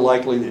 the more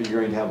likely that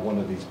you're going to have one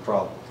of these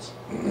problems.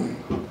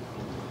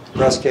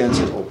 Breast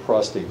cancer or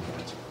prostate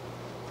cancer.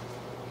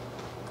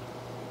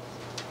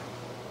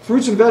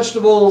 Fruits and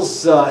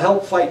vegetables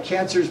help fight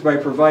cancers by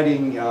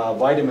providing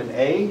vitamin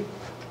A.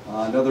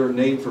 Another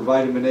name for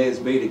vitamin A is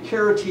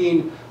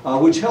beta-carotene,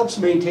 which helps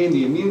maintain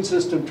the immune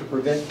system to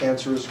prevent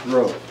cancerous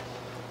growth.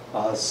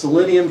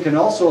 Selenium can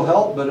also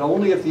help, but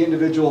only if the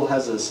individual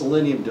has a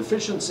selenium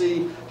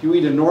deficiency. If you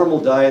eat a normal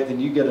diet, then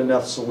you get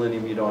enough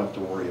selenium, you don't have to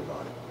worry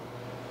about it.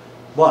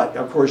 But,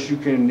 of course, you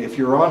can, if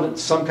you're on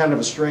some kind of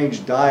a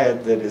strange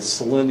diet that is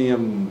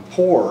selenium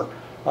poor,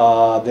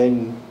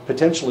 then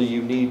potentially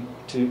you need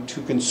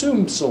to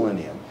consume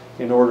selenium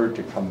in order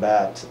to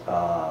combat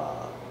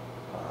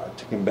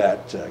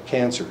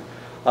cancer.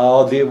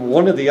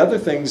 One of the other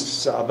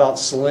things about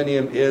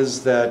selenium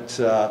is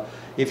that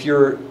if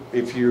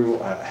you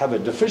have a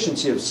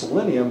deficiency of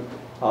selenium,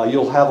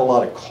 you'll have a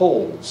lot of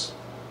colds.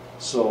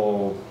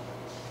 So,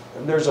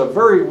 and there's a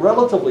very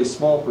relatively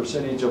small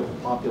percentage of the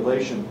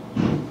population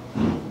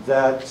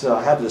that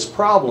have this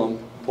problem,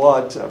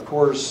 but of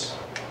course,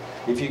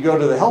 if you go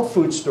to the health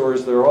food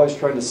stores, they're always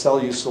trying to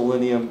sell you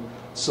selenium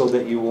so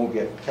that you won't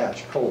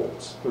catch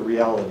colds. The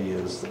reality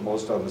is that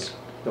most of us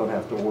don't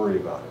have to worry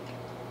about it.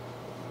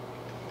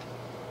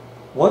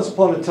 Once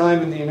upon a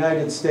time in the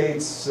United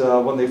States,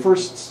 when they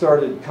first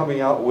started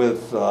coming out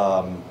with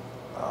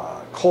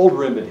cold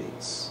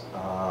remedies,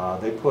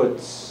 they put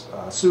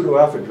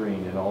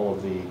pseudoephedrine in all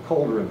of the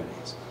cold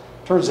remedies.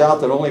 Turns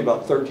out that only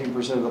about 13%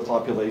 of the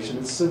population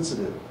is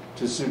sensitive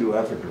to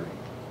pseudoephedrine.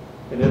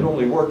 And it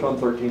only worked on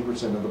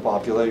 13% of the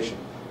population.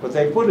 But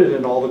they put it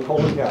in all the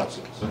cold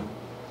capsules.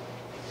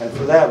 And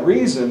for that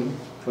reason,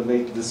 when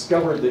they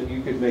discovered that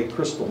you could make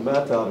crystal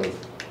meth out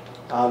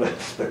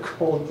of the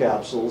cold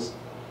capsules,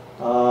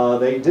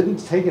 they didn't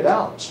take it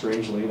out,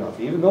 strangely enough,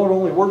 even though it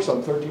only works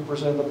on 13%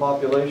 of the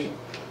population.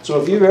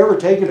 So if you've ever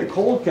taken a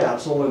cold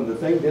capsule and the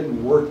thing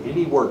didn't work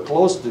anywhere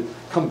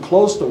come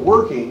close to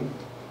working,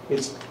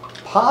 it's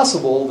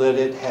possible that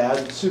it had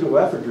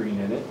pseudoephedrine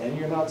in it and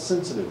you're not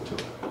sensitive to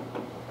it.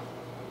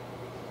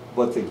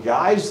 But the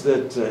guys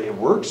that it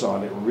works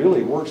on, it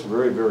really works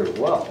very, very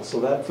well. So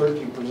that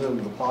 13%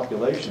 of the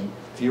population,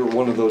 if you're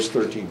one of those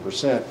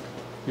 13%,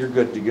 you're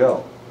good to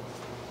go.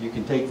 You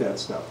can take that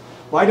stuff.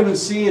 Vitamin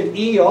C and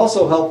E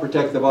also help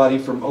protect the body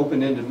from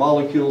open-ended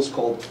molecules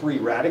called free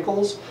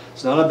radicals.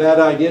 It's not a bad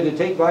idea to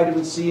take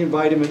vitamin C and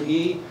vitamin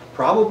E.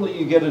 Probably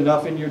you get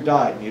enough in your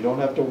diet and you don't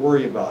have to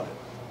worry about it.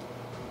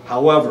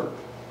 However,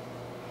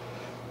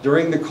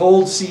 during the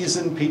cold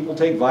season, people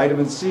take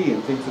vitamin C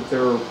and think that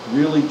they're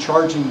really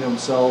charging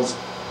themselves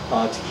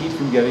to keep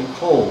from getting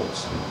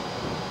colds.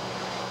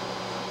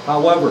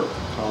 However,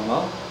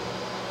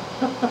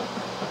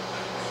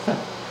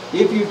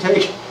 if you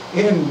take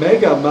in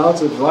mega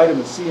amounts of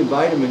vitamin C and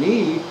vitamin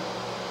E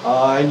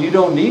and you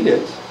don't need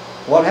it,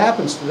 what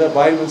happens to that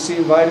vitamin C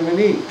and vitamin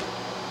E?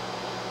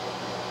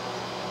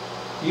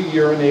 You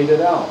urinate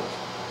it out.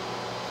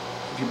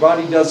 If your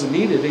body doesn't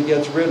need it, it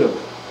gets rid of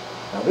it.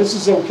 Now this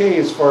is okay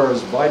as far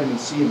as vitamin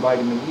C and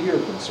vitamin E are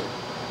concerned.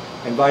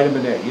 And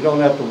vitamin A. You don't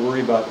have to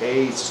worry about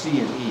A, C,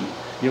 and E.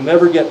 You'll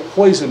never get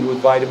poisoned with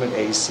vitamin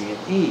A, C,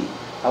 and E.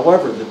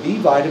 However, the B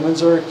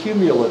vitamins are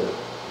accumulative.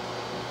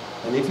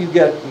 And if you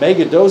get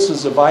mega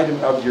doses of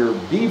your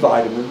B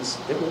vitamins,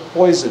 it will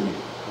poison you.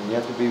 And you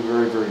have to be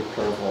very, very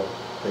careful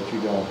that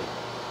you don't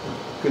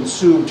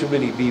consume too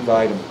many B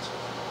vitamins.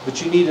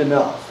 But you need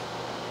enough.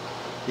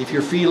 If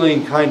you're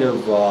feeling kind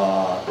of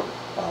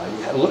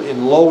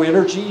in low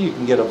energy, you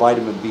can get a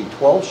vitamin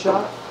B12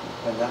 shot,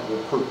 and that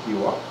will perk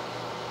you up,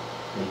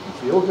 make you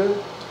feel good,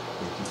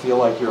 make you feel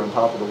like you're on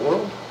top of the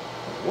world.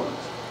 It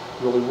works.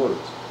 It really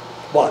works.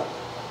 But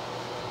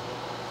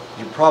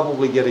you're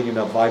probably getting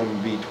enough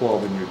vitamin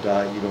B12 in your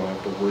diet, you don't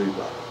have to worry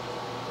about it.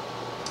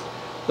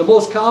 The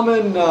most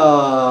common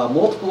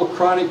multiple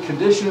chronic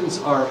conditions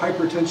are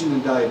hypertension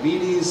and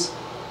diabetes,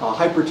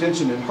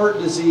 hypertension and heart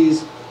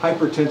disease,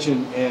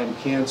 hypertension and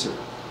cancer.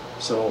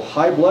 So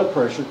high blood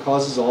pressure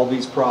causes all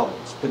these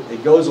problems.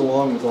 It goes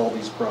along with all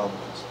these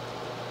problems.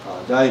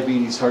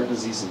 Diabetes, heart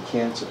disease, and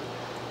cancer.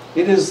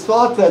 It is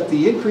thought that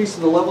the increase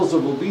in the levels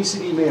of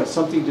obesity may have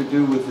something to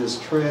do with this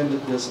trend,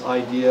 this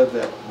idea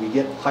that we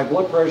get high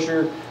blood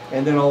pressure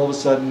and then all of a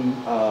sudden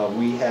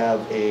we have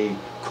a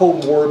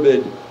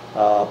comorbid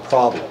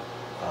problem,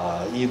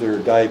 either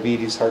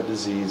diabetes, heart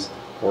disease,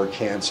 or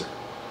cancer.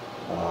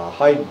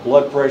 High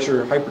blood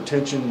pressure,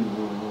 hypertension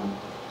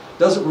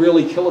doesn't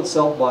really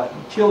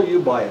kill you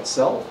by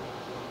itself.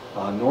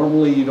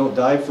 Normally you don't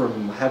die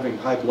from having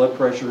high blood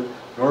pressure.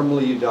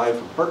 Normally you die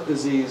from heart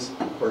disease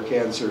or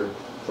cancer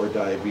or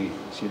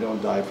diabetes. You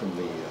don't die from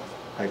the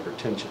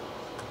hypertension.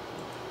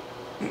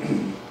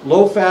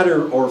 Low-fat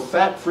or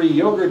fat-free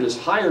yogurt is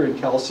higher in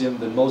calcium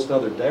than most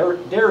other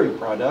dairy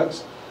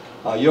products.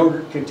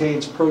 Yogurt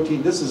contains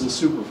protein. This is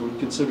a superfood,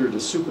 considered a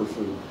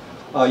superfood.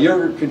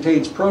 Yogurt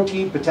contains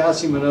protein,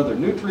 potassium, and other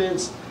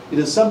nutrients. It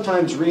is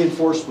sometimes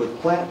reinforced with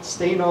plant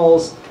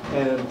stanols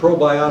and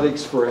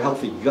probiotics for a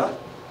healthy gut.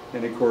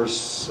 And of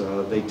course,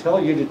 they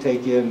tell you to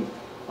take in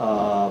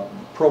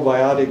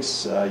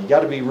probiotics. You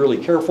got to be really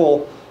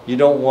careful. You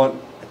don't want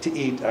to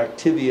eat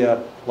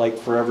Activia like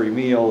for every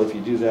meal. If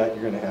you do that,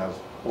 you're going to have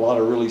a lot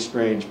of really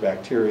strange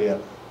bacteria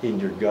in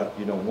your gut.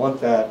 You don't want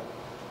that.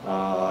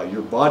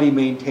 Your body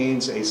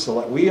maintains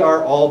we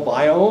are all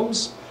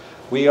biomes.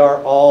 We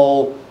are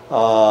all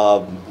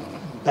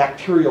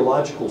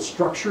bacteriological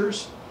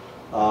structures.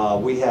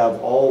 We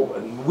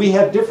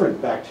have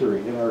different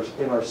bacteria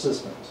in our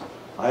systems.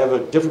 I have a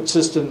different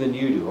system than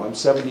you do. I'm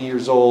 70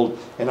 years old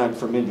and I'm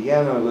from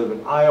Indiana. I live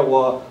in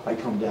Iowa. I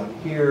come down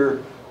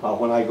here.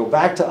 When I go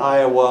back to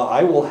Iowa,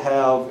 I will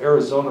have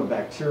Arizona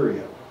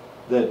bacteria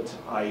that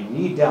I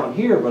need down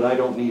here, but I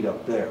don't need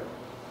up there.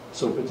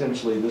 So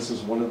potentially this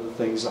is one of the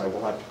things I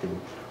will have to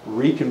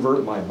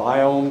reconvert my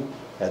biome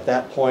at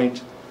that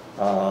point.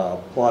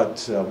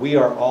 But we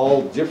are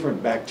all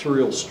different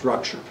bacterial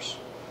structures.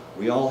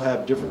 We all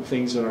have different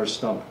things in our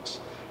stomachs,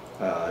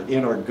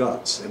 in our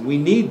guts, and we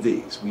need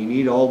these. We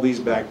need all these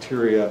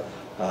bacteria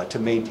to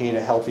maintain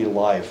a healthy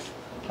life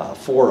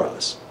for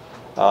us.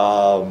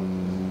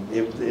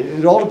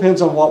 It all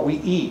depends on what we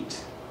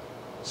eat.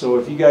 So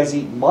if you guys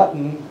eat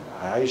mutton,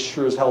 I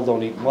sure as hell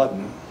don't eat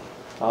mutton.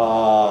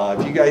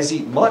 If you guys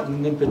eat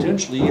mutton, then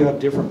potentially you have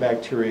different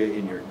bacteria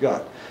in your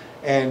gut.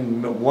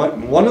 And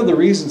one of the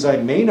reasons I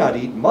may not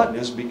eat mutton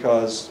is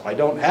because I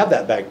don't have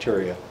that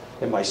bacteria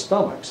in my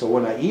stomach. So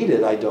when I eat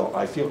it,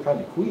 I feel kind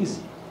of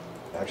queasy.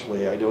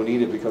 Actually, I don't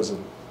eat it because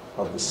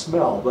of the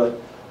smell. But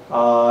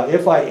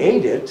if I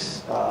ate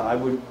it, I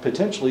would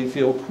potentially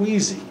feel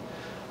queasy.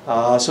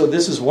 So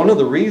this is one of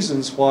the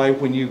reasons why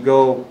when you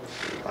go,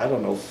 I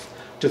don't know,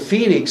 to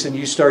Phoenix and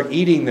you start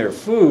eating their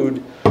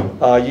food,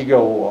 you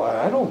go,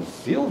 I don't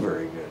feel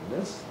very good.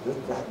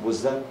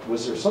 Was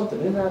there something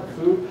in that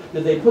food?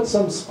 Did they put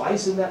some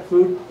spice in that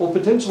food? Well,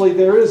 potentially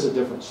there is a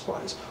different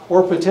spice.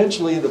 Or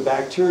potentially the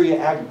bacteria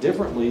act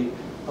differently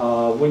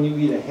when you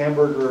eat a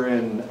hamburger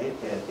and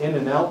an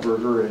In-N-Out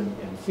burger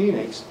in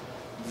Phoenix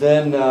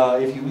than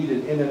if you eat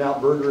an In-N-Out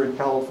burger in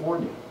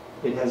California.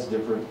 It has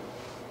different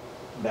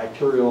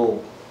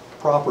bacterial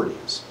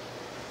properties.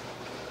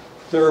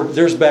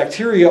 There's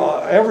bacteria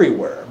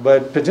everywhere,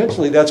 but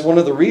potentially that's one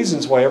of the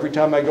reasons why every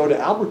time I go to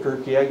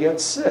Albuquerque I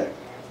get sick.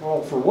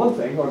 Well, for one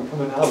thing, I'm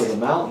coming out of the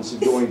mountains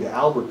and going to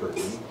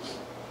Albuquerque.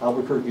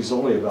 Albuquerque's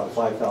only about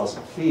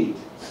 5,000 feet,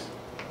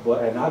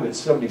 and I'm at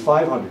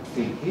 7,500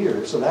 feet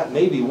here, so that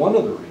may be one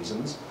of the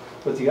reasons.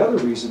 But the other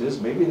reason is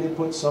maybe they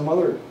put some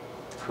other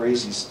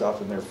crazy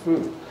stuff in their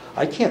food.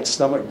 I can't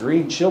stomach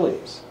green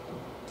chilies.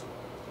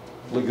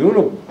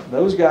 Laguna,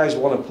 those guys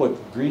want to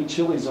put green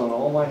chilies on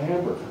all my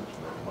hamburgers.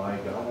 My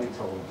God, I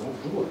tell them,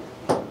 don't do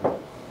it.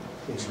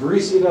 It's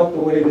greasy enough the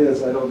way it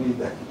is. I don't need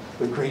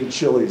the green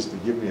chilies to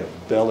give me a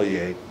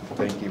bellyache.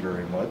 Thank you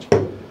very much.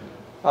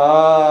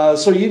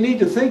 So you need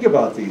to think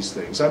about these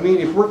things. I mean,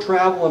 if we're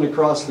traveling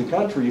across the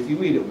country, if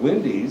you eat at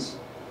Wendy's,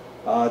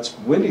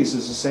 Wendy's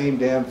is the same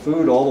damn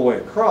food all the way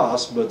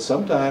across, but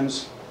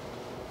sometimes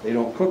they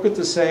don't cook it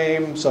the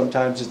same.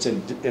 Sometimes it's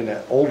in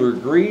an older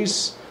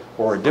grease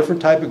or a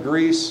different type of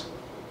grease.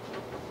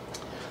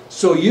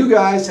 So you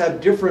guys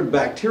have different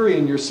bacteria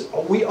in your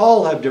system. We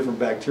all have different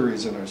bacteria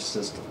in our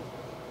system.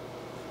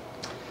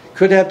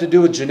 Could have to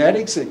do with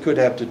genetics. It could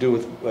have to do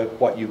with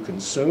what you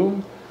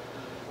consume.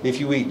 If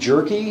you eat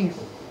jerky,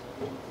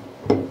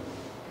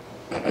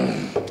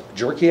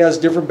 jerky has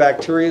different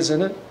bacteria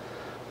in it.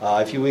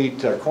 If you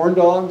eat corn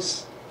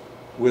dogs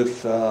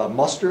with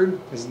mustard,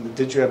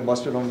 did you have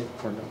mustard on your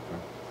corn dog?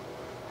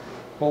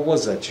 What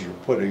was that you were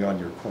putting on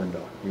your corn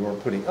dog? You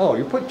weren't putting,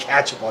 you put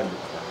ketchup on your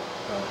corn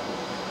dog.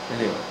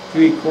 Anyway, if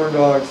you eat corn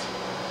dogs,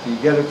 you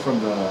get it from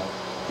the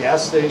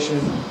gas station.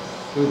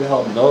 Who the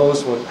hell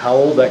knows how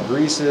old that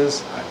grease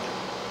is?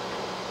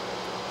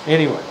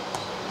 Anyway,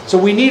 so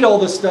we need all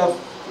this stuff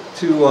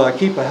to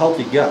keep a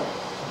healthy gut.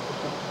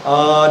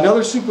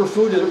 Another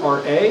superfood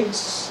are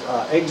eggs.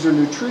 Eggs are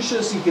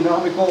nutritious,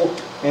 economical,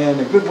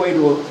 and a good way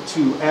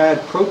to add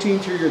protein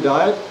to your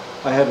diet.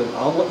 I had an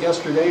omelet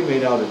yesterday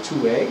made out of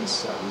 2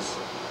 eggs. I was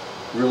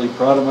really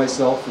proud of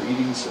myself for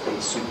eating a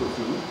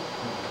superfood.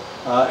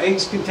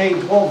 Eggs contain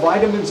 12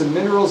 vitamins and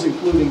minerals,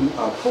 including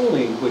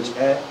choline, which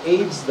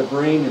aids the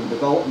brain in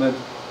development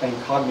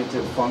and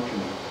cognitive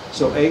functioning.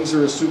 So eggs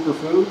are a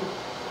superfood.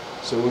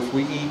 So if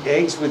we eat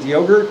eggs with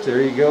yogurt,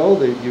 there you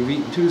go. You've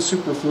eaten 2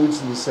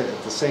 superfoods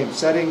at the same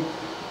setting.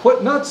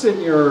 Put nuts in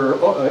your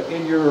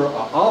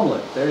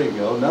omelet. There you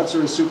go. Nuts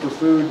are a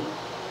superfood.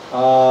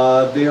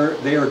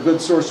 They are a good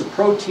source of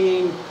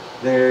protein.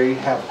 They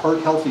have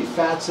heart-healthy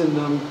fats in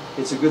them.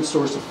 It's a good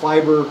source of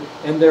fiber,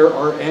 and there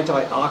are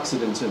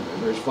antioxidants in there.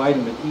 There's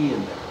vitamin E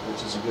in there,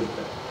 which is a good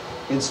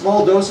thing. In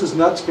small doses,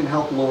 nuts can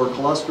help lower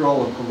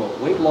cholesterol and promote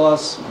weight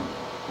loss.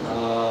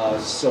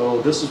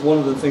 So this is one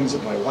of the things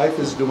that my wife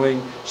is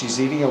doing. She's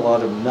eating a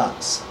lot of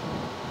nuts,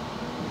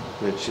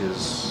 which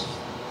is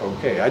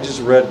okay. I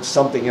just read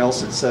something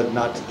else that said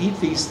not to eat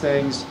these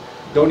things.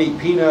 Don't eat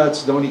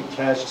peanuts, don't eat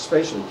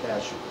especially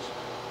cashews,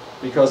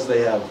 because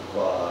they have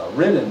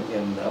renin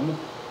in them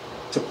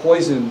to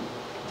poison,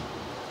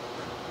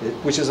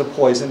 which is a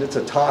poison, it's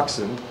a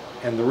toxin,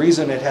 and the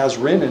reason it has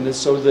renin is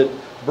so that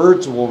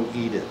birds won't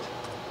eat it.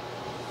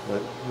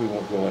 But we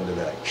won't go into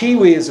that.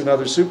 Kiwi is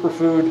another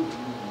superfood.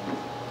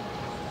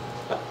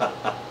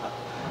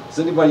 Does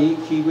anybody eat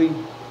kiwi?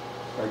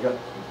 I got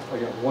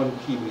one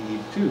kiwi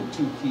eater,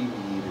 two kiwi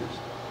eaters.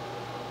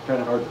 Kind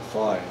of hard to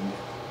find.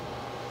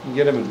 You can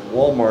get them in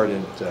Walmart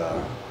in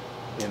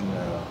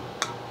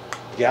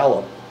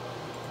Gallup.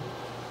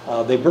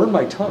 They burn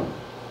my tongue.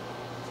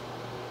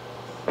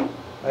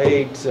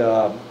 I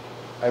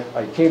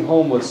came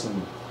home with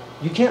some.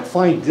 You can't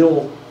find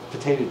dill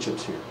potato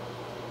chips here.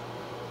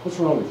 What's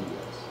wrong with you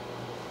guys?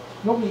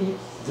 Nobody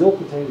eats dill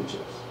potato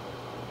chips.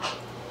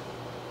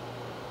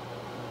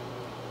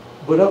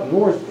 But up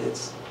north,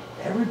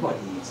 everybody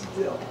eats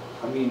dill.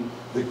 I mean,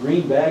 the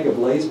green bag of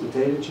Lay's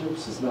potato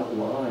chips is not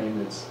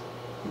lime, it's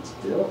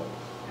dill.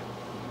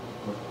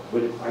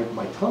 But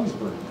my tongue's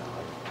burning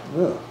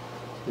now. Ugh.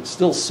 It's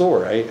still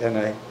sore, and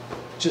I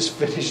just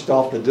finished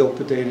off the dill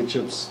potato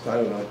chips, I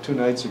don't know, 2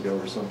 nights ago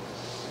or something.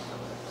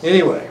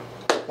 Anyway,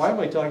 why am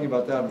I talking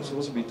about that? I'm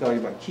supposed to be talking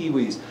about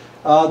kiwis.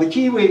 The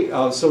kiwi,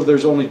 so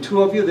there's only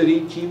 2 of you that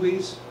eat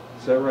kiwis?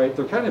 Is that right?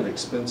 They're kind of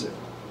expensive,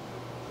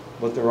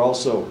 but they're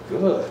also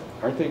good.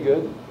 Aren't they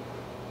good?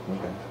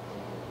 Okay.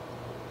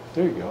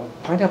 There you go.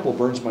 Pineapple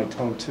burns my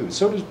tongue too.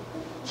 So does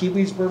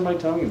kiwis burn my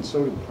tongue, and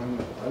so do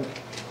pineapple.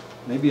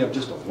 Maybe I'm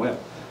just a wimp.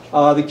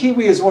 The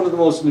kiwi is one of the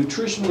most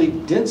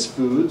nutritionally dense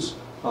foods.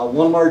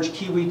 1 large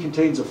kiwi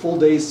contains a full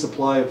day's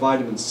supply of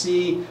vitamin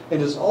C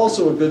and is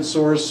also a good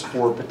source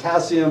for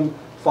potassium,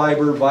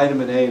 fiber,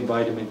 vitamin A, and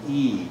vitamin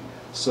E.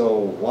 So,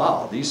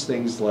 wow, these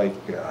things like,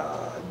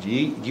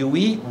 you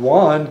eat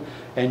one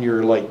and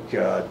you're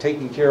like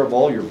taking care of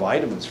all your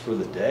vitamins for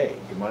the day.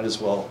 You might as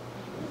well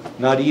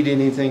not eat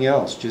anything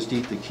else, just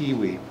eat the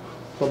kiwi.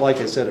 But like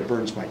I said, it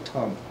burns my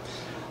tongue.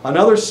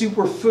 Another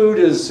superfood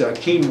is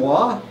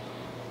quinoa.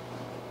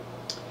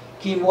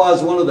 Quinoa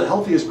is one of the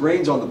healthiest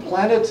grains on the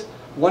planet.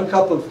 1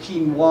 cup of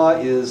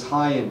quinoa is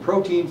high in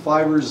protein,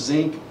 fibers,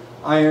 zinc,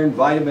 iron,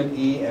 vitamin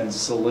E, and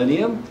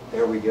selenium.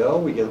 There we go,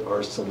 we get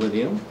our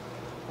selenium.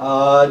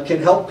 It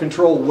can help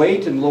control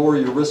weight and lower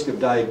your risk of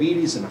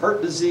diabetes and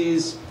heart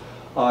disease.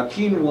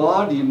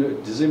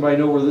 Quinoa, does anybody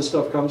know where this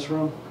stuff comes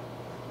from?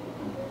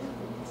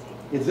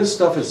 This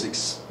stuff has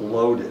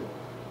exploded.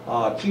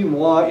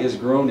 Quinoa is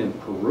grown in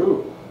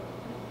Peru.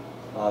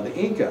 The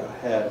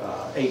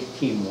Inca ate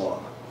quinoa.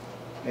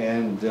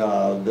 And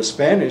the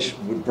Spanish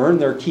would burn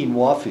their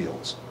quinoa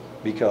fields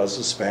because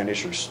the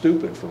Spanish are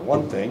stupid, for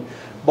one thing.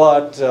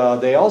 But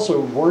they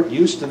also weren't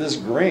used to this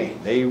grain.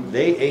 They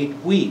ate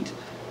wheat.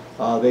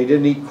 They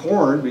didn't eat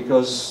corn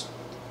because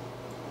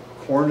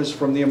corn is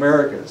from the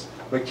Americas.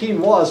 But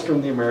quinoa is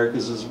from the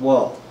Americas as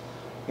well.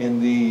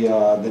 And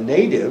the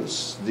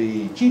natives,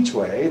 the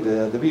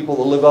Quichua, the people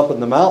that live up in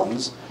the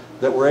mountains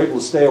that were able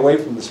to stay away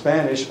from the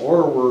Spanish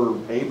or were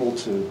able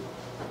to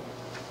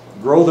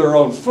grow their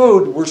own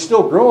food, were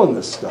still growing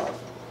this stuff.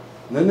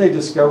 And then they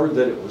discovered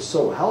that it was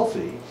so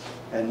healthy,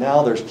 and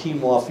now there's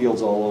quinoa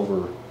fields all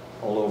over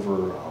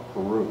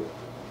Peru,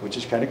 which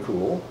is kind of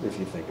cool if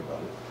you think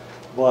about it.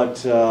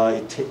 But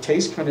it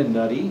tastes kind of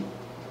nutty.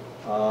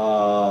 It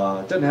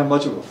doesn't have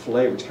much of a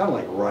flavor. It's kind of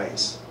like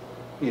rice.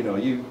 You know,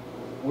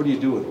 what do you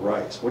do with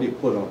rice? What do you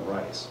put on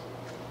rice?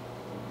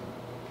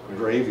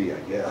 Gravy, I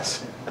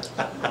guess.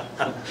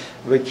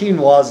 But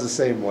quinoa is the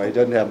same way. It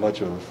doesn't have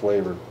much of a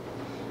flavor.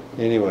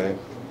 Anyway,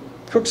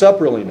 cooks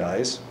up really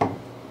nice.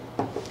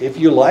 If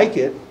you like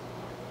it,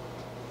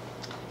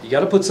 you got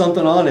to put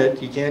something on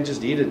it. You can't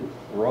just eat it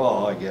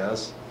raw, I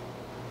guess.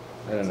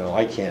 I don't know.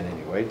 I can't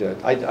anyway.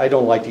 I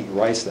don't like to eat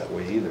rice that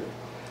way either.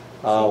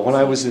 When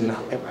I was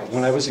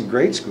in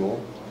grade school.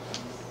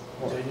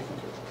 Yeah, you can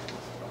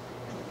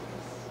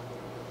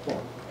cook.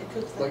 It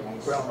cooks Like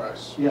rice. brown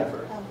rice. Yeah.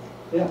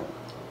 Okay.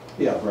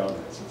 Yeah, brown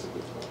rice. It's a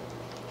good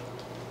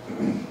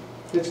one.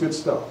 It's good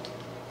stuff.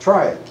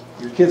 Try it.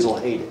 Your kids will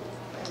hate it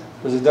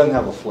because it doesn't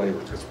have a flavor.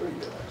 It's pretty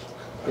good, actually.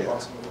 I Yeah.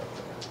 bought some of that.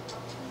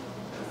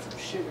 Put some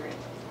sugar in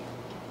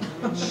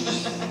I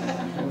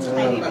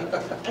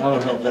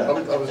don't know I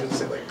that. was gonna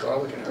say like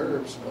garlic and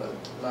herbs, but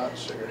not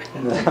sugar.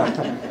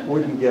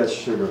 Wouldn't guess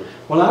sugar.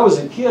 When I was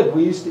a kid,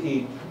 we used to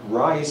eat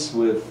rice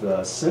with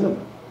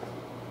cinnamon.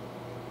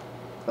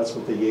 That's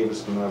what they gave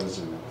us when I was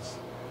in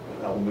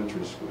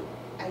elementary school.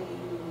 I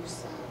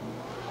use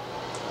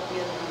the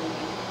other one.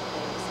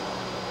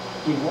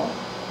 Quinoa?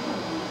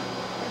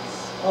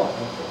 Oh,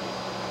 okay.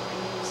 I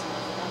use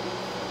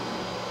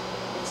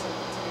it's like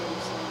potato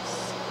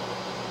sauce.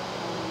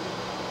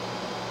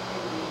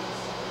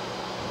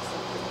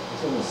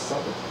 It's almost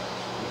supper.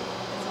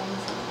 It's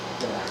almost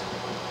Yeah.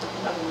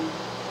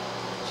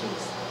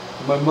 cheese.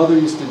 My mother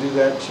used to do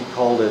that. She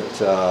called it With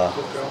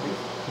ground beef.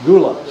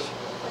 goulash.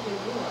 Like a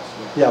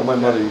goulash. Yeah, my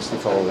mother used to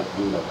call it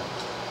goulash.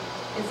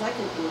 It's like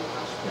a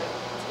goulash, but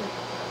it's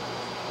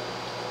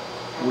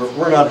good.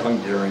 We're not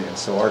Hungarian,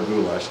 so our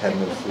goulash had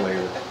no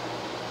flavor.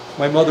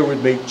 My mother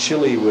would make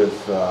chili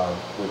with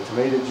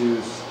tomato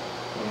juice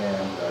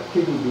and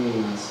kidney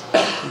beans,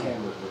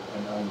 hamburger,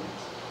 and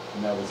onions,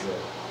 and that was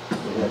it.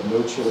 It had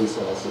no chili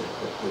sauce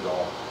at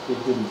all.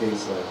 It didn't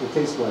taste like, it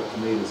tasted like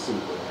tomato soup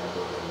and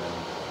hamburger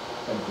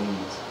and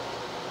beans,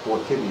 or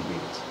kidney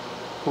beans.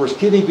 Of course,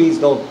 kidney beans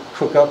don't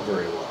cook up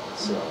very well,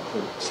 so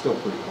they're still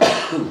pretty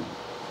hard.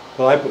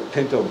 But I put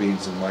pinto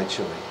beans in my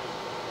chili.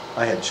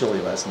 I had chili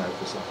last night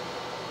for supper.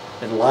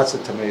 And lots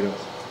of tomatoes.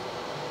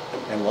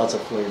 And lots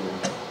of flavor.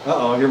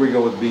 Uh-oh, here we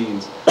go with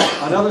beans.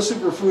 Another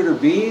superfood are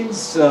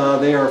beans.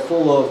 They are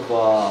full of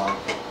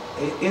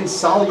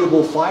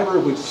insoluble fiber,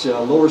 which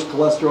lowers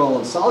cholesterol,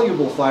 and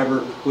soluble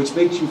fiber, which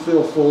makes you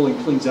feel full and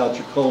cleans out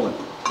your colon.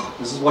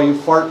 This is why you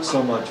fart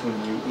so much when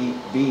you eat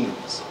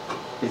beans.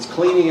 It's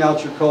cleaning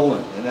out your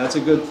colon, and that's a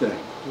good thing.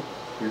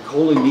 Your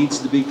colon needs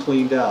to be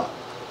cleaned out.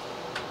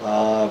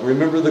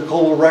 Remember the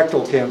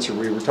colorectal cancer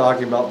we were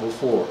talking about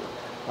before.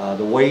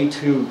 The way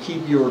to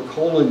keep your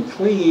colon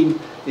clean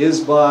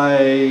is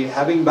by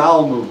having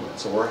bowel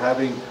movements or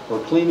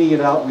cleaning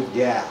it out with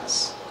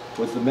gas,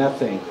 with the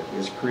methane that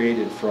is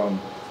created from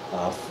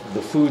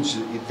the foods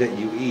that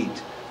you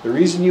eat. The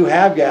reason you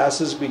have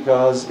gas is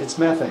because it's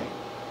methane.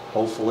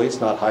 Hopefully it's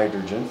not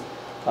hydrogen.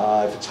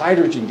 If it's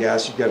hydrogen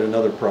gas, you've got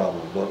another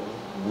problem, but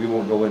we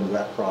won't go into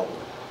that problem.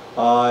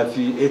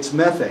 It's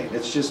methane.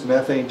 It's just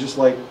methane, just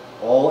like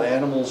all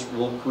animals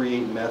will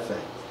create methane.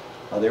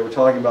 They were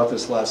talking about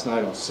this last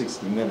night on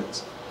 60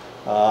 Minutes.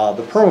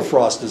 The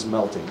permafrost is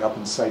melting up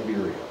in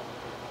Siberia.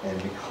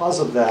 And because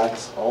of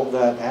that, all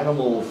that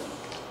animal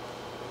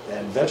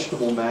and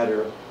vegetable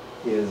matter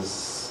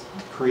is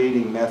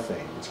creating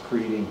methane. It's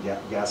creating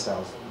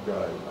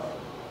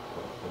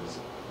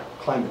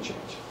climate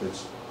change.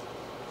 It's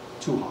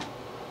too hot.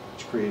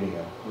 It's creating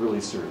a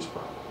really serious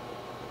problem.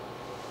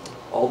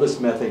 All this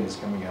methane is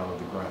coming out of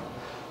the ground.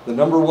 The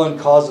number one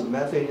cause of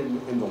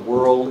methane in the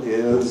world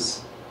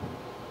is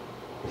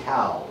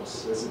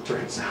cows, as it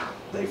turns out.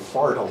 They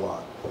fart a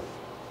lot.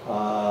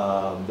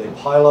 They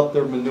pile up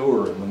their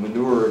manure, and the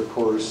manure, of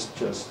course,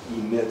 just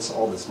emits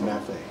all this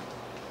methane,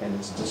 and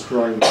it's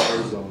destroying the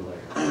ozone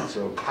layer.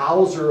 So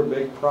cows are a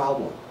big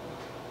problem.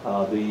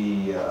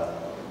 The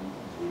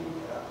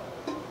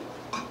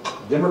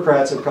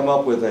Democrats have come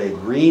up with a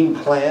green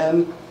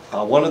plan.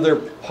 One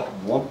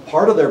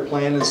part of their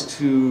plan is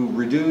to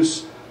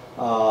reduce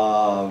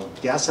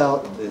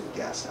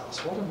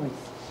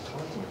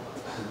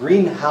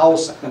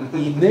greenhouse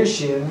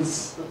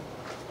emissions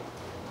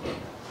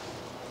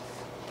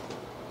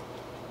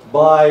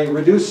by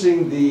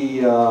reducing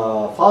the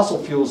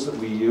fossil fuels that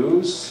we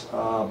use,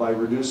 by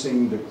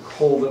reducing the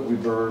coal that we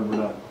burn. We're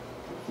not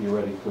going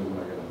to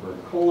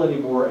burn coal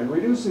anymore, and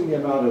reducing the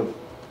amount of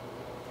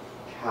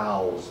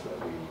cows that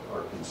we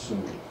are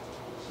consuming.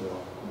 So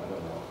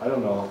I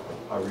don't know.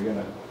 I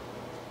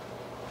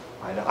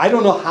don't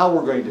know how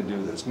we're going to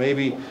do this.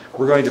 Maybe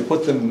we're going to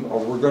put them, or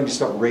we're going to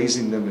start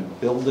raising them in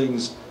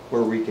buildings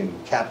where we can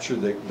capture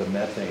the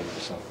methane or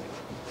something.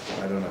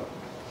 I don't know.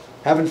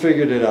 Haven't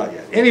figured it out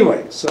yet.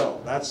 Anyway,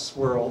 so that's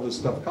where all this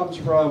stuff comes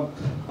from.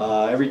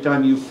 Every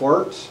time you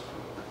fart,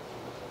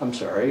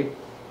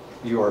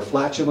 you are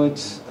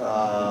flatulent,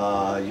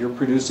 you're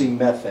producing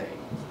methane,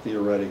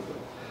 theoretically.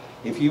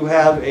 If you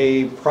have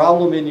a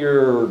problem in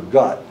your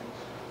gut,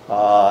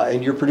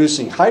 and you're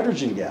producing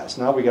hydrogen gas,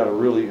 now we got a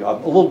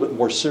little bit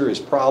more serious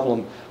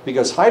problem,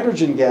 because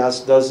hydrogen gas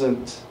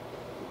doesn't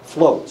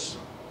floats.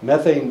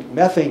 Methane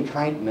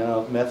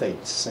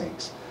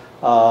sinks.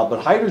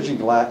 But hydrogen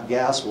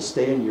gas will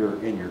stay in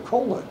your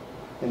colon,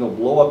 and it'll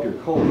blow up your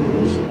colon.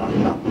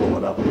 Not blow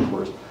it up, of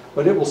course,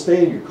 but it will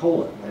stay in your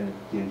colon, and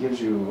it gives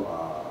you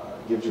a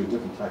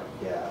different type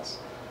of gas.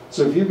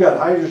 So if you've got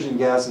hydrogen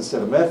gas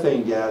instead of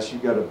methane gas,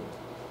 you've got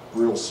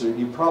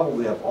you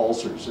probably have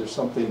ulcers. There's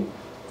something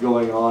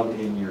going on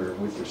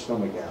with your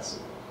stomach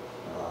acid,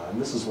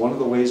 and this is one of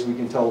the ways we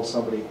can tell if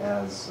somebody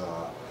has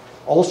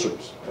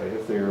ulcers. Right?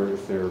 If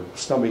their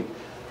stomach,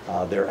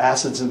 their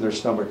acids in their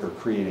stomach are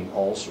creating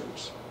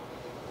ulcers,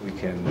 we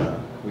can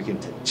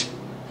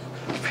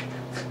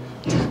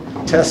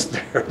test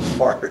their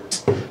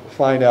fart,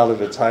 find out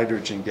if it's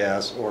hydrogen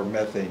gas or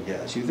methane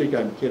gas. You think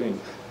I'm kidding?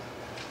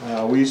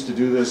 We used to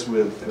do this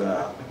with,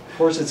 of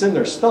course, it's in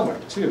their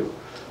stomach too.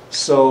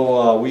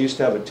 So we used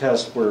to have a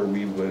test where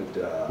we would,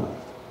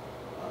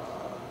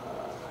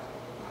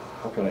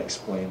 how can I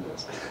explain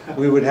this?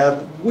 We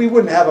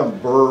wouldn't have them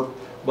burp,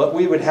 but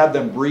we would have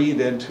them breathe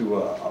into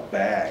a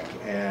bag,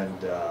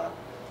 and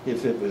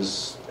if it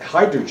was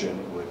hydrogen,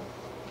 it would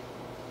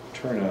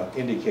turn an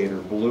indicator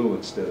blue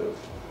instead of,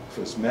 if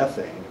it was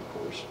methane, of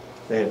course,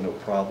 they had no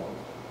problem.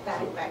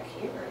 Back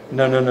here.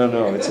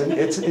 No.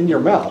 It's in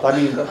your mouth. I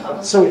mean,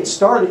 so it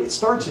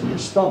starts in your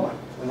stomach,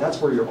 and that's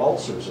where your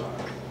ulcers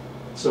are.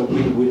 So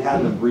we'd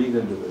have them breathe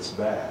into this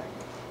bag.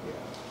 Yeah.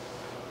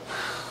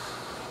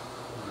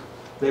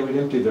 They would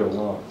empty their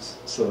lungs,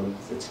 so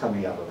it's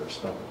coming out of their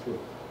stomach too.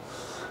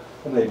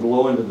 And they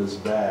blow into this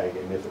bag,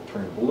 and if it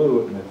turned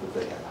blue, it meant that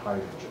they had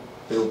hydrogen.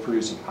 They were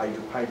producing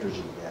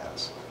hydrogen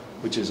gas,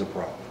 which is a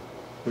problem,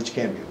 which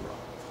can be a problem.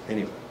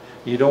 Anyway,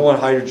 you don't want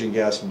hydrogen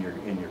gas in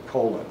your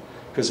colon,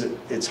 because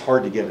it's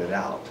hard to get it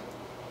out.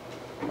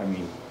 I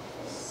mean,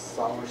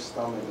 sour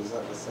stomach, is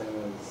that the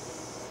same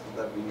as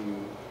that we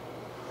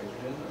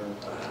hydrogen, or?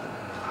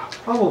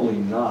 Probably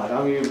not.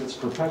 I mean, if it's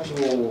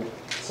perpetual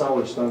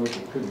sour stomach,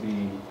 it could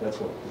be, that's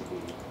what it could be.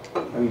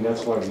 I mean,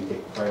 that's why we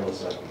take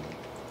Prilosec and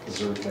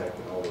Zyrtec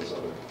and all those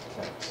other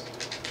techs.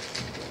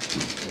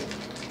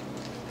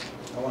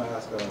 I want to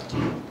ask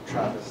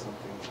Travis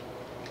something.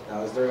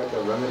 Now, is there like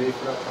a remedy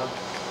for that, Travis?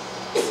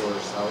 For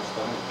sour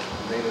stomach?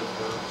 Native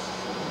herbs?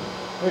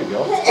 There you go.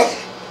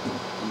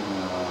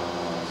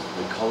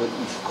 They call it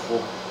East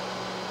Coal.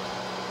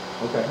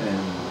 Okay.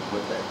 And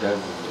what that does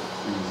is it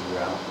cleans you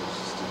out. It's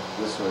just a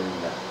glycerin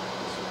that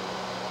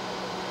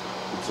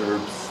it's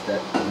herbs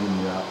that clean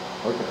you out.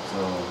 Okay.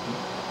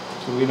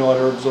 So we know what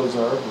herbs those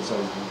are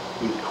besides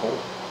East Coal.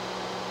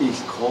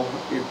 East Cole,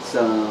 it's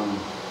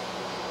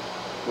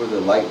where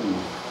the lightning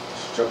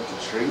struck the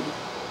tree,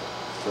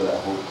 so that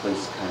whole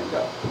place kind of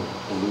got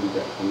blue,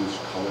 that bluish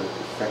color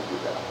affected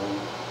that whole.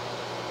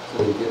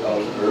 So they get all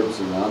the herbs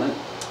around it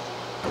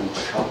and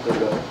chop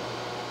it up,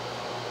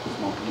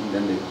 small heat, and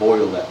then they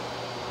boil that.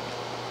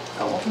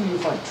 How often do you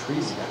find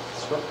trees that got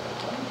struck that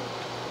time?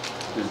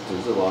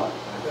 There's a lot.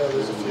 Yeah,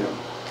 there's a few.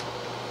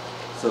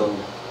 So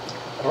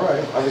All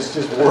right, I was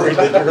just worried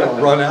that you're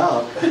gonna run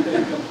out.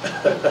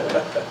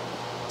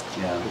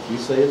 yeah, If you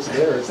say it's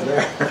there, it's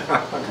there.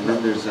 and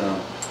then there's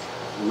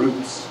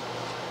roots,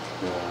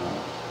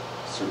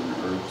 certain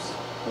herbs.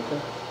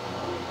 Okay.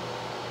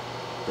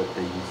 That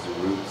they use the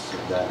roots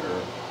of that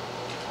herb.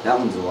 That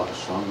one's a lot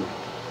stronger.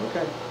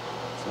 Okay.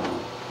 So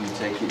you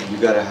take it, you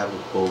gotta have a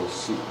bowl of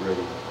soup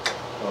ready.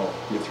 Oh,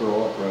 you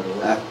throw up right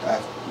away.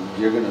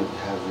 After, you're gonna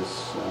have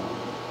this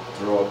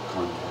throw up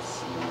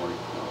contest in the morning.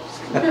 No, I'm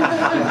just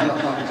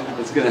kidding.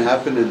 It's gonna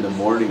happen in the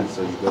morning,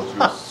 so you go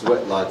through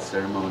sweat lodge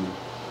ceremony,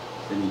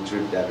 then you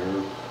drink that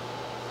herb,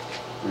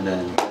 and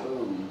then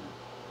boom,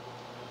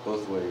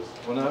 both ways.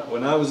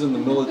 When I was in the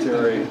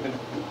military,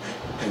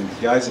 and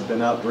guys had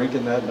been out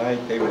drinking that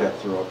night, they would have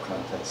throw up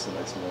contests the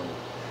next morning.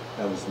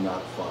 That was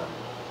not fun.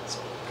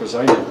 Because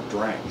I never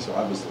drank, so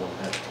I was the one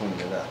that had to clean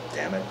it up.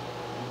 Damn it.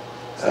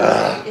 So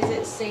is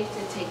it safe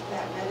to take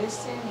that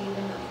medicine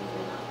even if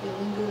you're not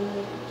feeling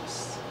good or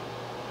just,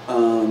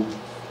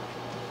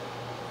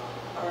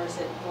 or is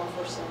it more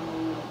for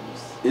ceremonial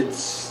use?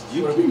 It's,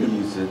 you can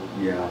use it,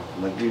 yeah.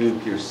 Like even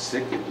if you're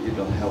sick,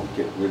 it'll help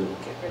get rid of,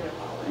 Get rid of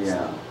all that yeah,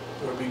 stuff?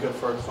 It would be good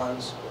for a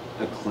cleanse.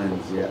 a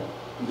cleanse, yeah.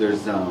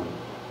 There's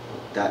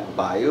that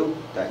bio,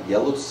 that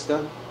yellow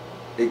stuff,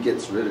 it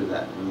gets rid of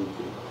that really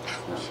good.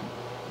 Yeah.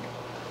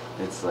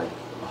 It's like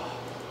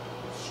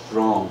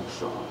strong.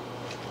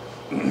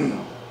 And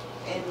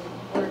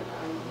where,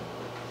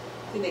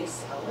 do they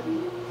sell it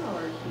even,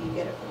 or do you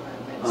get it from a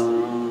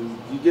medicine?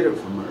 You get it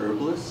from an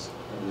herbalist.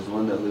 There's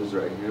one that lives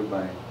right here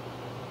by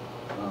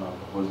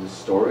where the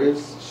store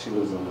is. She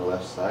lives on the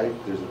left side.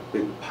 There's a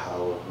big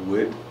pile of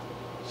wood.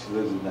 She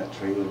lives in that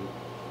trailer.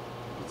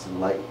 It's a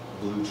light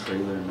blue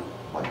trailer and a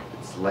white.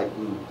 It's light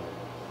blue.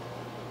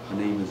 Her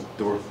name is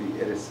Dorothy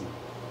Edison.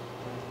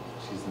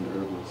 She's an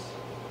herbalist.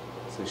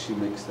 So she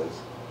makes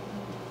those.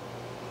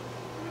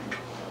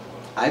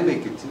 I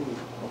make it too.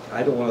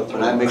 I don't want to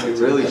throw But I up. make it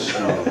really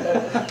strong.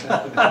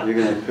 You're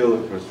gonna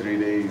feel it for 3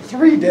 days.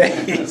 3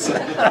 days.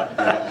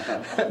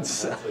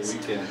 That's a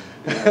weekend.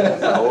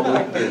 A whole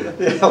weekend.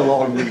 yeah, a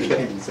long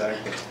weekend,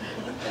 exactly.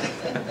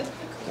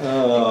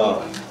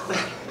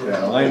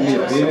 Yeah, remind me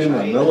of being in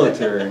the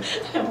military,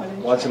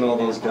 watching all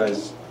those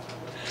guys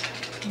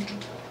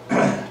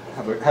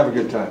have a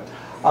good time.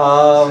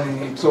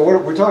 So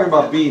we're talking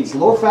about beans.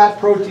 Low-fat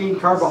protein,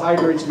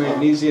 carbohydrates,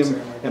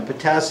 magnesium, and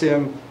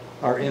potassium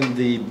are in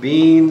the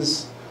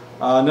beans.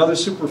 Another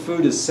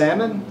superfood is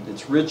salmon.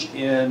 It's rich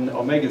in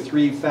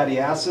omega-3 fatty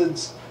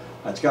acids.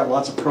 It's got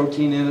lots of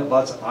protein in it,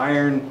 lots of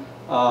iron.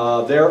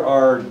 There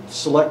are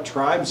select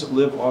tribes that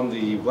live on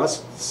the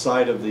west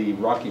side of the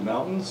Rocky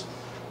Mountains,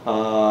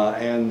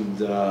 and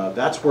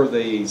that's where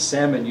the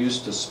salmon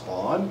used to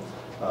spawn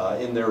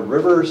in their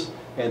rivers.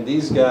 And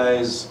these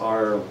guys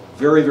are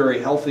very, very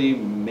healthy,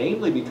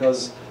 mainly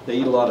because they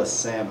eat a lot of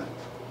salmon.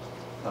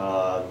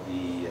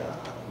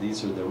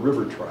 These are the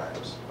river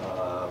tribes.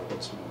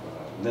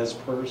 Nez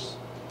Perce,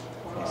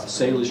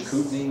 Salish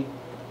Kootenai,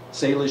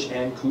 Salish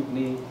and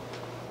Kootenai.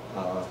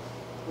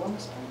 Warm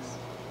Springs?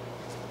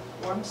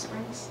 Warm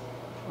Springs?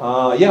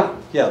 Yeah,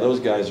 those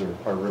guys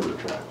are river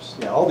tribes.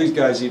 Yeah, all these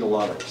guys eat a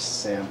lot of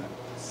salmon.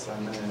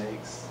 Salmon and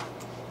eggs.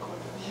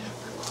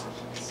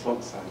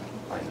 Smoked salmon.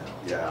 I know.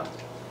 Yeah,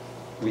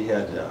 we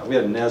had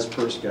a Nez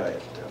Perce guy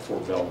at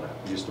Fort Belknap.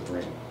 He used to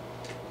bring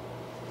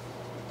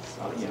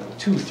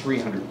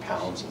 200-300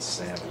 pounds of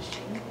salmon.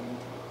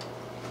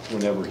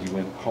 Whenever he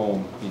went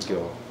home,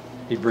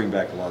 he'd bring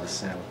back a lot of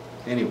salmon.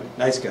 Anyway,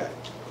 nice guy,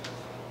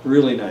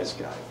 really nice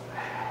guy.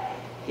 I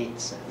hate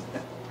salmon.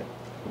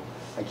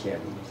 I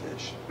can't eat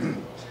fish.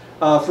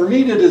 For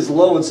meat, it is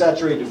low in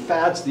saturated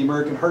fats. The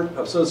American Heart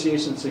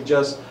Association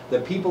suggests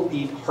that people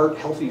eat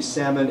heart-healthy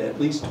salmon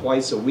at least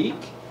twice a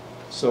week.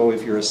 So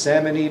if you're a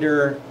salmon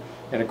eater,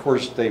 and of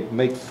course they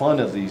make fun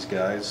of these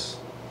guys.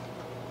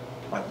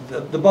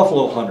 The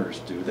buffalo hunters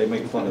do. They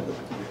make fun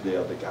of the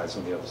other guys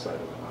on the other side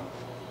of the mountain.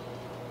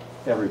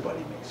 Everybody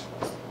makes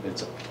fun.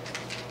 It's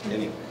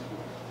anyway.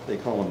 They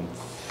call them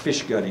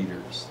fish gut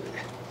eaters.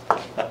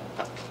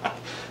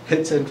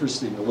 It's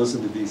interesting to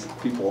listen to these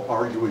people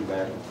arguing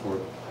back and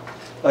forth.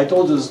 I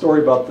told you the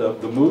story about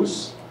the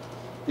moose.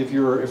 If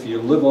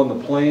you live on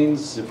the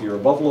plains, if you're a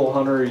buffalo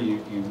hunter,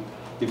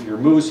 if you're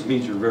moose, it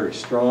means you're very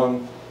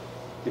strong.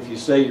 If you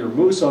say you're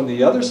moose on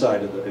the other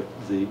side of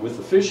with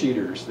the fish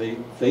eaters, they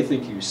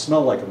think you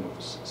smell like a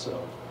moose.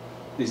 So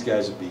these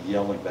guys would be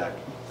yelling back,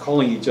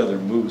 calling each other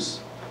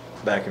moose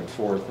back and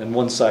forth. And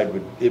one side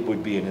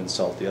would be an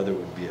insult, the other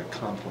would be a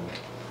compliment.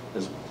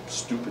 As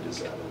stupid as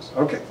that is.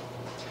 Okay.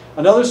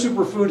 Another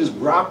superfood is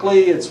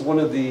broccoli. It's one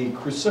of the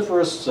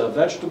cruciferous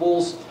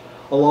vegetables,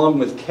 along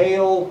with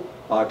kale,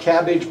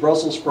 Cabbage,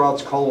 Brussels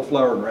sprouts,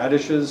 cauliflower, and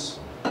radishes.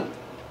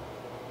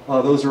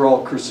 Those are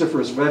all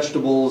cruciferous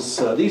vegetables.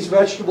 These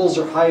vegetables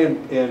are high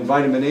in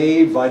vitamin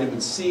A, vitamin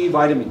C,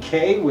 vitamin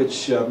K,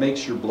 which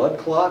makes your blood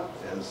clot,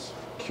 as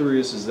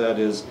curious as that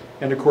is.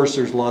 And of course,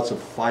 there's lots of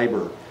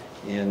fiber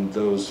in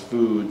those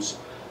foods.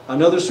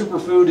 Another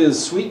superfood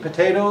is sweet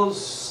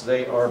potatoes.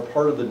 They are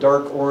part of the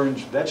dark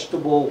orange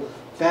vegetable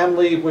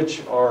family,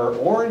 which are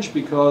orange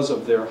because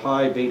of their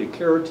high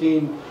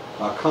beta-carotene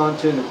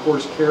content. Of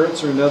course,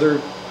 carrots are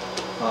another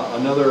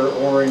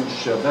orange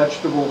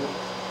vegetable.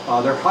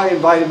 They're high in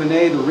vitamin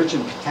A, they're rich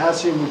in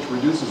potassium, which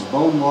reduces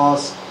bone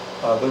loss.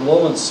 They're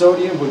low in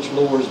sodium, which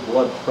lowers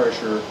blood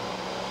pressure.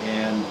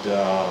 And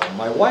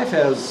my wife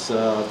has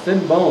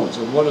thin bones,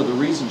 and one of the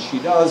reasons she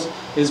does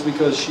is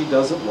because she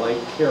doesn't like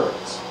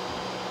carrots.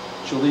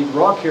 She'll eat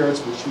raw carrots,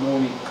 but she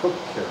won't eat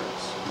cooked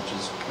carrots, which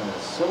is kind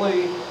of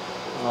silly.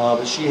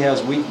 But she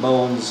has weak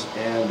bones,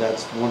 and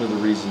that's one of the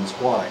reasons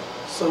why.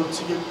 So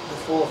to get the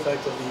full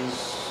effect of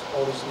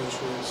all these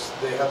nutrients,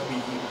 they have to be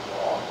eaten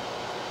raw.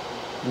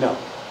 No.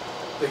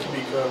 They can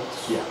be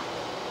cooked. Yeah.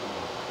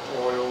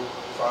 Broiled,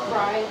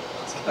 fried.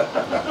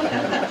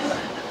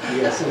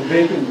 Yes, and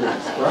bacon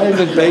grease. Fried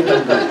and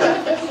bacon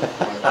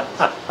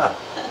grease.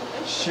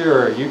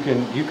 Sure, you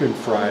can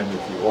fry them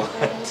if you want.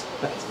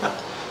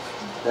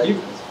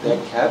 That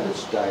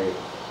cabbage diet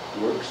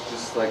works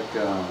just like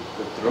the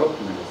throat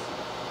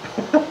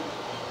medicine.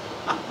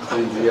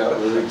 Cleans you out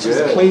really Just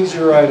good. cleans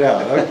you right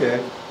out, okay.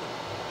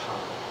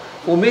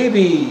 Well,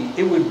 maybe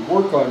it would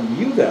work on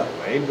you that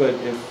way, but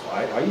if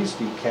I used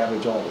to eat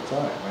cabbage all the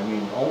time. I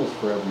mean, almost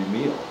for every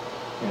meal.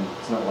 And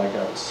it's not like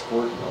I was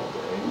squirting all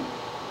day.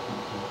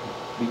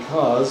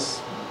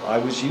 Because I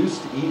was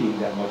used to eating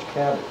that much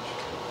cabbage.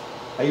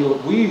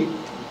 We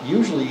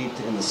usually eat,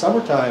 in the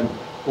summertime,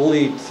 we'll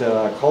eat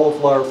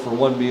cauliflower for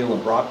one meal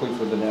and broccoli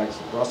for the next,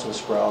 and Brussels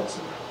sprouts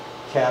and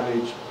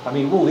cabbage. I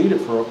mean, we'll eat it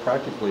for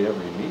practically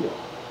every meal.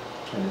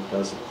 And it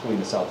doesn't clean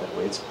us out that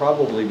way. It's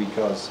probably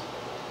because,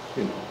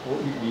 you know,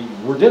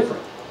 we're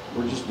different.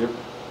 We're just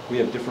different. We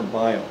have different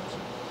biomes.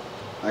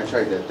 I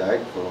tried that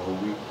diet for a whole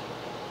week.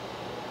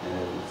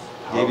 And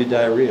it's Gave you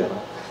diarrhea,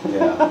 huh?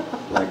 Yeah,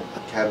 like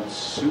cabbage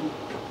soup.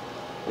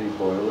 They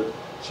boil it,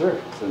 Sure.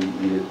 so you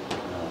eat it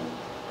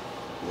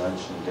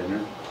lunch and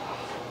dinner,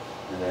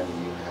 and then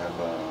you have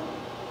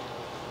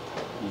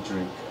you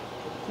drink.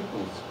 I think it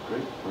was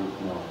grapefruit.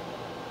 No,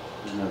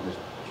 there's another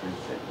drink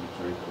that you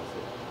drink with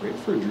it.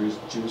 Grapefruit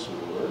juice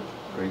would work.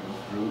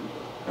 Grapefruit.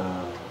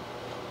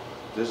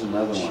 There's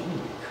another one. Gee,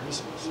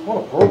 Christmas. What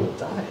a horrible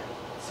diet.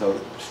 So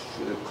it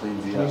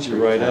cleans you Cleans up. you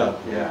big right time. up.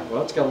 Yeah.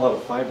 Well, it's got a lot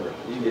of fiber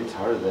in it. You get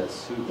tired of that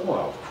soup.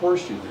 Well, of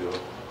course you do.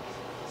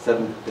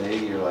 Seventh day,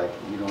 you're like,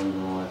 you don't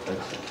even want to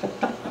touch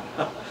it.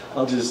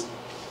 I'll just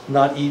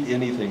not eat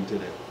anything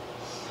today.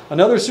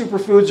 Another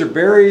superfoods are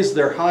berries.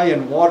 They're high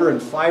in water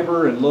and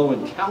fiber and low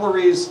in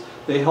calories.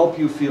 They help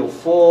you feel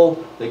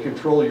full. They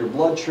control your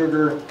blood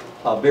sugar.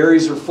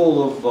 Berries are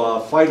full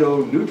of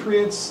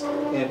phytonutrients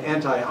and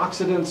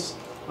antioxidants.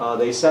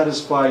 They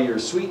satisfy your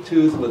sweet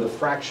tooth with a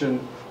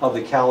fraction of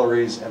the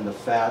calories and the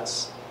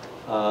fats.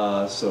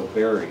 So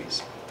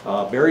berries.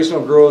 Berries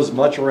don't grow as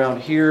much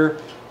around here,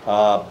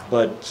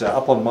 but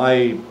up on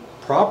my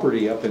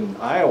property up in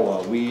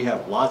Iowa, we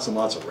have lots and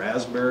lots of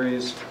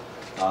raspberries.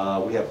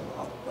 We have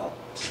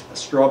a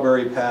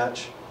strawberry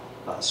patch.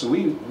 So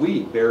we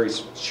eat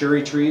berries,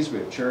 cherry trees. We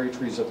have cherry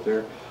trees up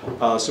there.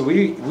 So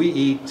we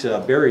eat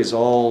berries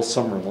all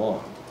summer long,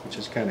 which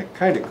is kind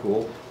of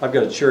cool. I've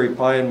got a cherry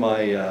pie in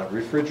my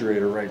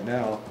refrigerator right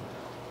now,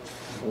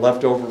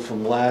 left over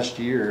from last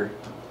year.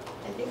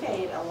 I think I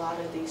ate a lot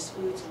of these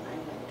foods when I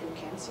went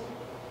through cancer.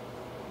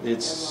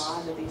 It's A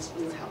lot of these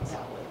foods helped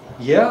out with them.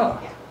 yeah,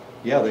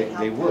 they helped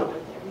out would.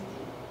 with everything.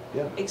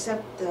 Yeah.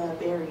 Except the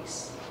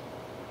berries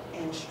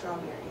and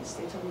strawberries.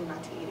 They told me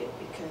not to eat it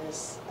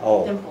because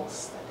Oh. of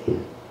pimples that they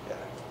had. Yeah.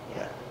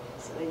 Yeah.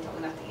 So they told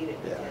me not to eat it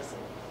Yeah. because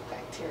of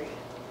bacteria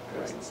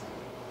grows Right.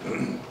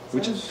 inside.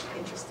 Which So, is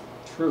interesting.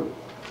 true.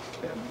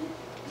 Yeah.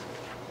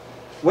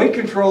 Weight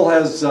control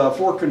has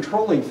 4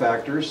 controlling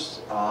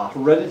factors.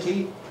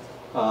 Heredity.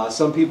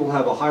 Some people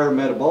have a higher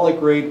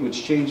metabolic rate,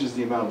 which changes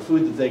the amount of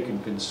food that they can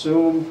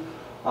consume.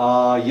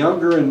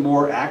 Younger and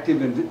more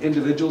active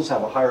individuals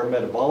have a higher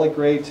metabolic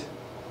rate.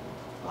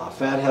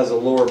 Fat has a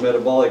lower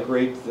metabolic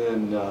rate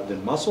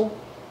than muscle.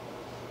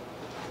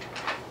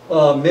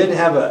 Men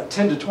have a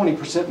 10 to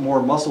 20%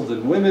 more muscle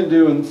than women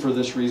do, and for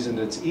this reason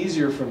it's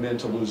easier for men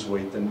to lose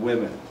weight than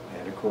women.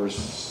 And of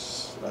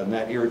course, and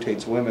that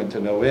irritates women to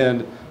no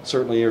end.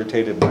 Certainly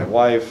irritated my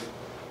wife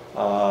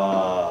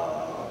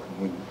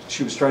when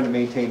she was trying to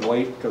maintain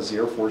weight because the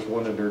Air Force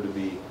wanted her to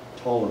be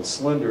tall and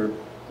slender.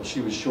 Well, she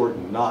was short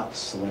and not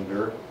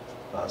slender,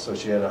 so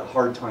she had a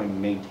hard time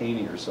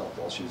maintaining herself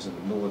while she was in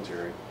the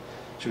military.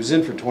 She was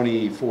in for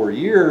 24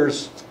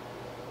 years.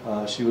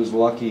 She was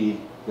lucky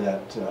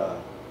that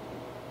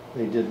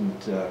they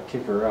didn't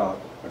kick her out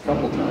a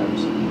couple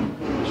times.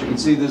 As you can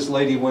see, this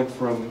lady went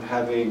from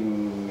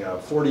having a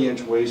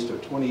 40-inch waist to a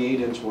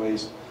 28-inch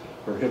waist.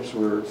 Her hips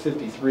were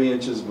 53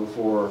 inches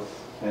before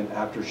and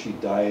after she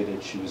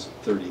dieted, she was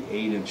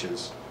 38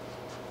 inches.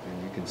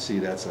 And you can see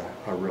that's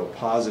a real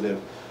positive.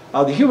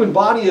 The human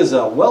body is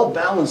a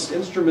well-balanced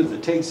instrument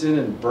that takes in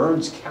and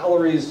burns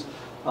calories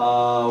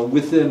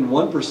within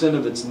 1%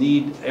 of its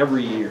need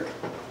every year.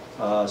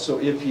 So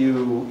if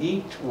you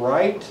eat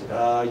right,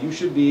 you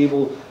should be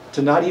able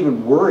to not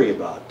even worry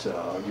about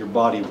your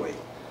body weight.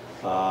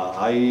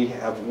 I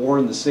have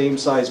worn the same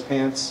size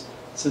pants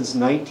since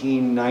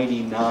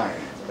 1999.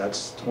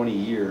 That's 20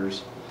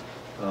 years.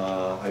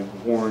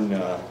 I've worn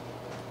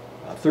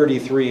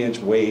 33-inch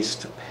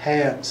waist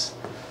pants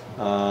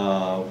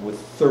with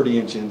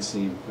 30-inch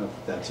inseam. Not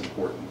that that's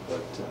important,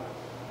 but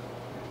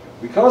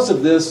because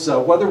of this,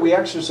 whether we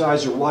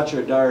exercise or watch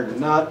our diet or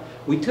not,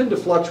 we tend to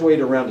fluctuate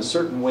around a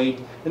certain weight,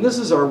 and this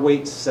is our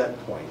weight set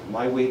point.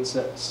 My weight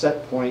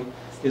set point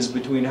is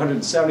between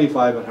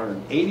 175 and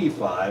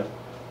 185.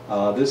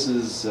 This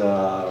is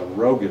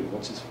Rogan.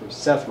 What's his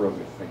first? Seth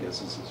Rogen, I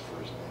guess is his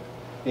first name.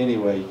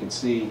 Anyway, you can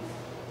see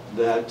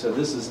that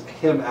this is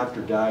him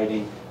after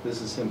dieting.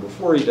 This is him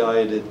before he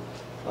dieted,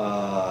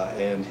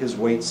 and his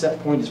weight set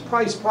point is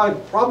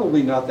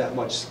probably not that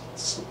much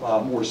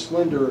more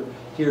slender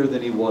here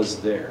than he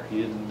was there.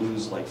 He didn't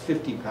lose like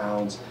 50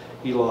 pounds.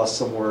 He lost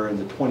somewhere in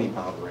the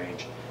 20-pound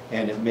range,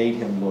 and it made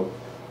him look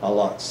a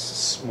lot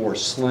more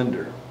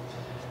slender.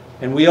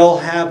 And we all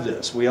have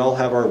this. We all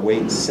have our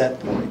weight set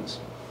points.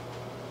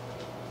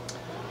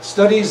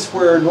 Studies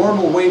where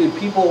normal weighted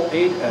people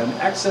ate an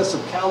excess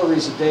of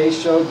calories a day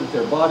showed that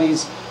their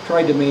bodies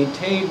tried to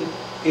maintain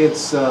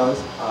its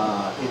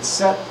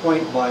set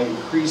point by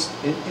increased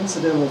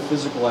incidental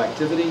physical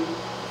activity.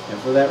 And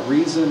for that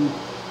reason,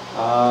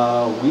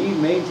 we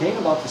maintain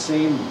about the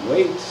same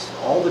weight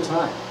all the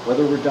time,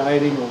 whether we're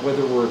dieting or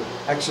whether we're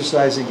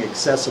exercising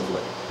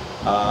excessively.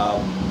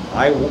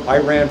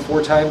 I ran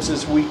 4 times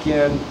this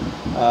weekend.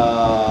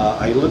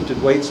 I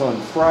lifted weights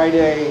on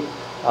Friday.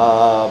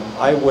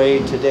 I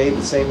weighed today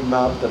the same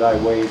amount that I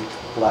weighed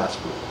last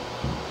week.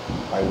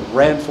 I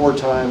ran 4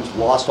 times,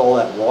 lost all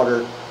that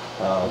water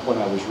when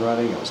I was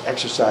running. I was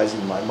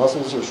exercising. My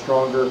muscles are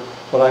stronger,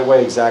 but I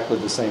weigh exactly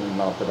the same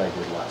amount that I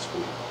did last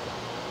week,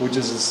 which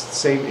is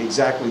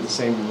exactly the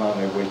same amount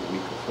I weighed the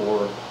week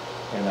before.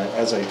 And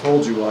as I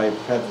told you, I've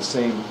had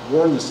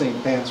worn the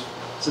same pants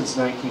since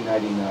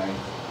 1999,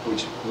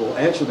 which will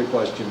answer the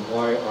question,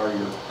 why are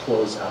your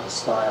clothes out of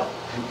style?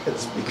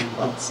 It's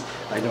because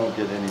I don't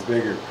get any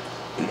bigger.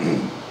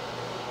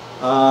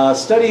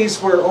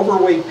 Studies where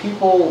overweight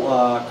people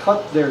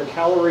cut their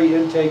calorie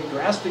intake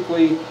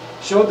drastically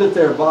showed that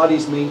their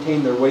bodies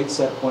maintain their weight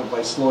set point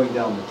by slowing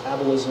down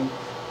metabolism.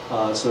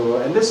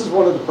 And this is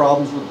one of the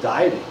problems with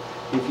dieting.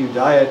 If you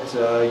diet,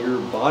 your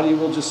body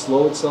will just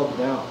slow itself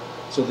down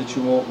so that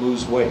you won't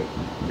lose weight.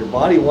 Your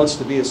body wants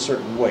to be a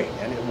certain weight,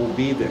 and it will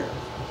be there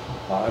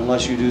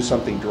unless you do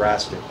something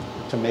drastic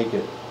to make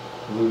it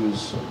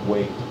lose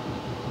weight.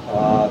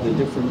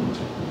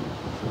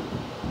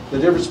 The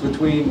difference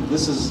between,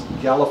 this is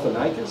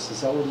Galifianakis,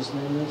 is that what his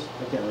name is?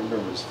 I can't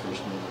remember his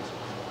first name.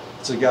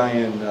 It's a guy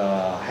in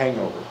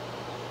Hangover.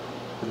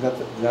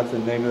 Isn't that the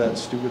name of that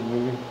stupid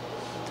movie?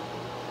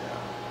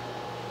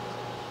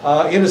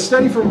 In a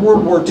study from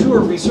World War II, a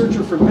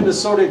researcher from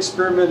Minnesota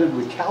experimented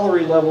with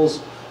calorie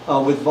levels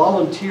with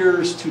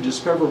volunteers to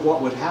discover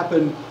what would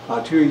happen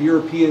to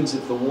Europeans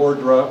if the war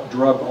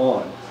drug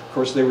on. Of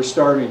course, they were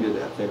starving to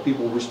death.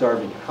 People were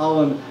starving in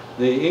Holland.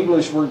 The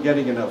English weren't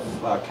getting enough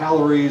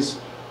calories.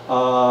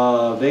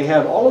 They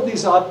had all of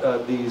these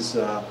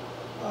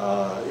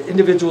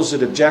individuals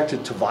that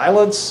objected to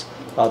violence.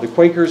 The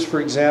Quakers, for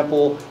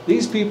example.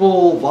 These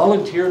people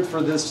volunteered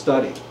for this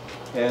study.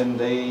 And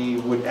they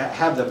would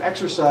have them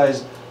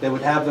exercise, they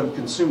would have them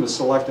consume a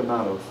select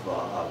amount of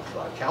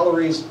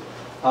calories.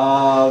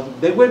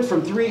 They went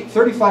from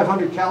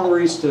 3,500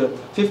 calories to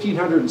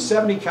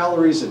 1,570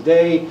 calories a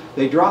day.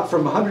 They dropped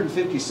from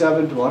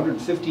 157 to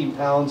 115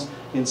 pounds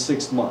in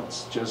 6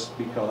 months, just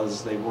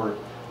because they weren't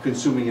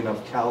consuming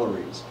enough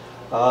calories.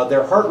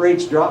 Their heart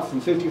rates dropped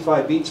from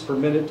 55 beats per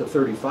minute to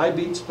 35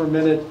 beats per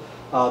minute.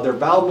 Their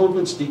bowel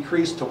movements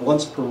decreased to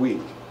once per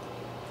week.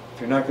 If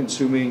you're not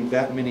consuming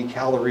that many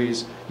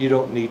calories, you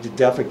don't need to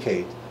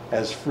defecate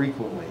as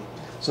frequently.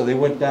 So they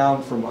went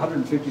down from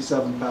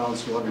 157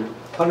 pounds to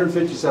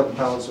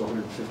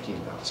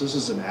 115 pounds. This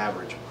is an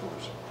average, of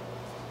course.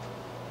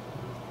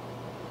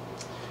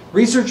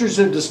 Researchers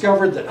have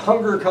discovered that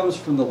hunger comes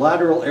from the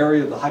lateral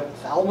area of the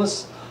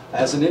hypothalamus.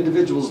 As an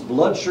individual's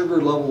blood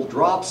sugar level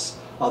drops,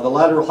 the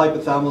lateral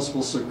hypothalamus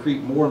will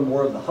secrete more and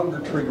more of the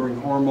hunger-triggering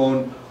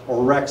hormone,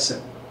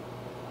 orexin.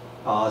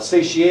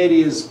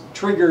 Satiety is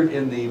triggered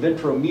in the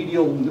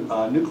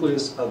ventromedial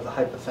nucleus of the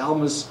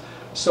hypothalamus.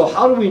 So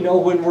how do we know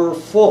when we're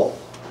full?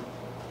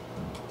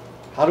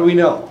 How do we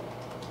know?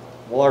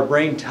 Well, our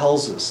brain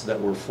tells us that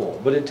we're full,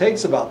 but it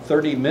takes about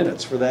 30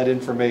 minutes for that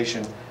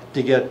information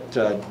to get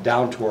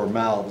down to our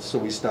mouths, so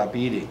we stop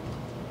eating.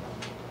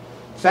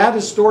 Fat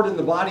is stored in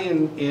the body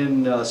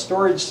in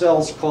storage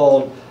cells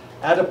called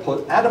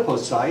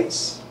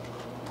adipocytes.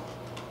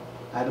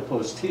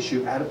 adipose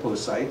tissue,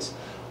 adipocytes.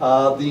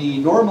 The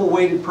normal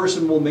weighted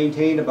person will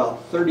maintain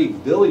about 30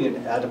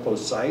 billion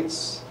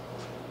adipocytes.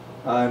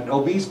 An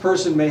obese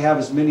person may have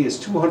as many as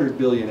 200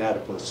 billion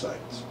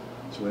adipocytes.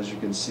 So as you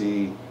can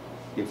see,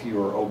 if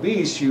you are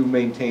obese, you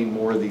maintain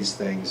more of these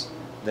things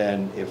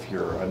than if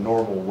you're a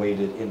normal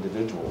weighted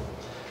individual.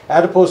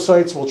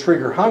 Adipocytes will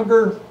trigger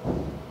hunger.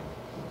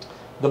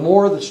 The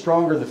more, the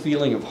stronger the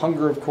feeling of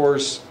hunger, of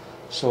course.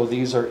 So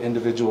these are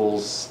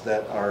individuals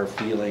that are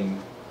feeling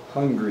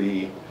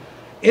hungry.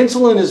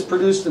 Insulin is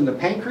produced in the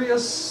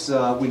pancreas.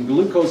 When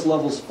glucose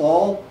levels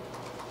fall,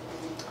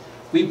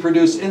 we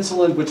produce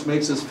insulin, which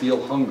makes us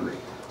feel hungry.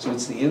 So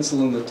it's the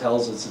insulin that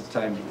tells us it's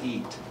time to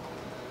eat.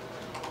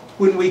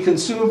 When we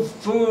consume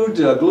food,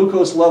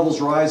 glucose levels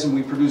rise and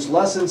we produce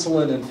less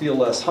insulin and feel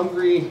less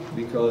hungry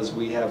because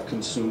we have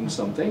consumed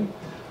something.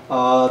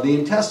 The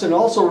intestine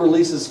also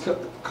releases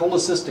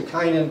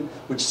cholecystokinin,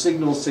 which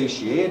signals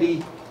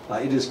satiety.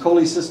 It is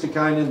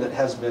cholecystokinin that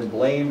has been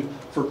blamed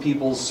for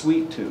people's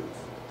sweet tooth.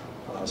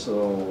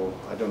 So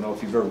I don't know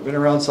if you've ever been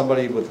around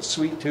somebody with a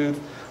sweet tooth.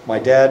 My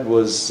dad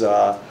was,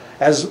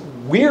 as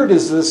weird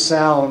as this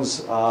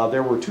sounds,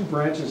 there were two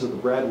branches of the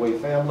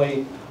Bradway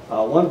family.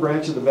 One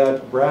branch of the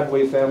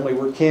Bradway family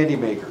were candy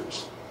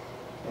makers.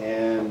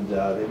 And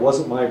it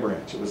wasn't my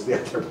branch, it was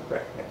the other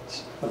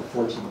branch,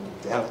 unfortunately.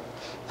 Damn it.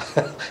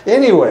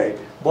 Anyway,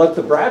 but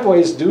the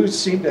Bradways do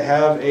seem to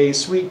have a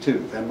sweet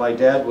tooth, and my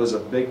dad was a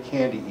big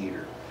candy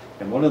eater.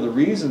 And one of the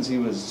reasons he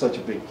was such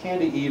a big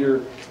candy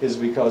eater is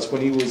because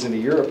when he was in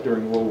Europe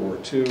during World War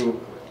II,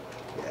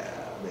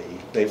 yeah,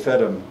 they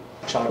fed him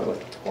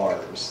chocolate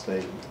bars.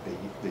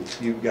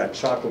 You got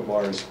chocolate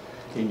bars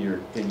in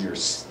your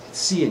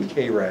C and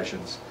K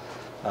rations.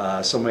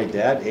 So my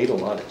dad ate a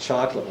lot of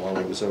chocolate while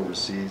he was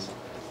overseas.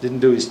 Didn't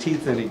do his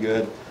teeth any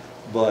good,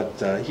 but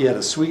he had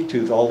a sweet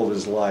tooth all of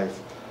his life.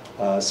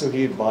 So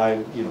he'd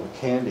buy,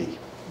 candy,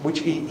 which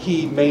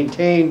he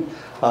maintained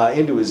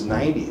into his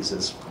 90s,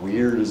 as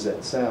weird as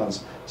that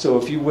sounds. So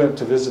if you went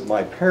to visit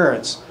my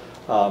parents,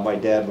 my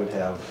dad would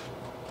have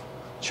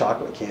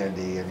chocolate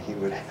candy and he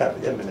would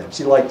have M&Ms.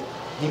 He liked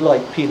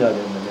peanut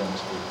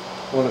M&Ms,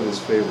 one of his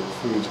favorite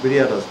foods, but he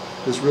had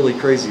this really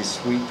crazy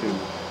sweet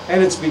tooth,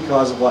 and it's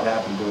because of what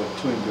happened to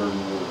him during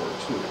World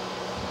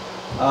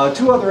War II.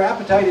 Two other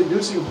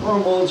appetite-inducing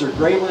hormones are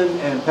ghrelin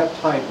and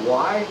peptide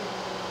Y.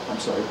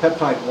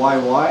 Peptide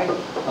YY.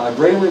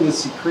 Ghrelin is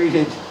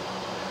secreted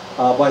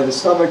by the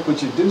stomach,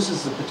 which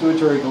induces the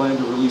pituitary gland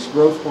to release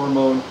growth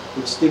hormone,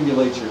 which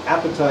stimulates your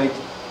appetite.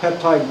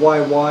 Peptide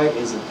YY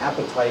is an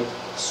appetite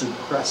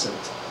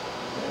suppressant.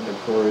 And of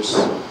course,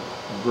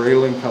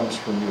 ghrelin comes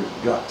from your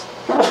gut.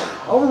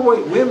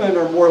 Overweight women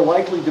are more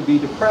likely to be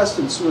depressed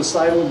and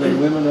suicidal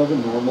than women of a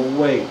normal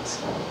weight.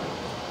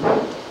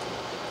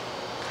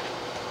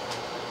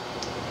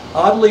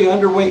 Oddly,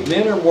 underweight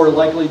men are more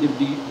likely to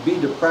be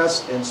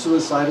depressed and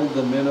suicidal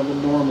than men of a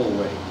normal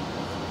weight.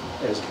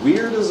 As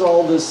weird as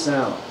all this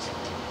sounds.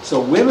 So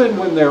women,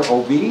 when they're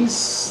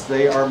obese,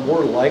 they are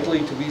more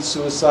likely to be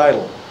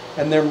suicidal,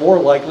 and they're more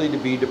likely to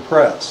be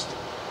depressed.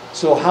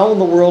 So how in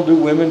the world do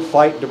women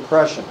fight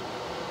depression?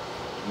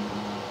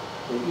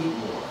 They eat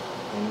more.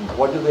 And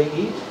what do they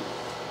eat?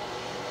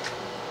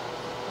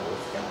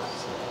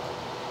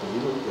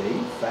 They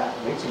eat fat.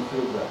 It makes them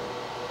feel better.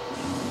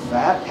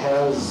 Fat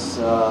has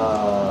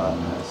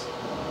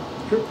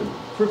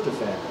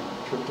tryptophan.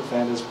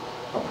 Tryptophan is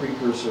a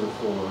precursor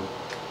for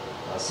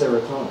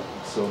serotonin.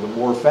 So the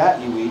more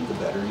fat you eat, the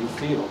better you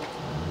feel.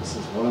 This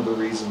is one of the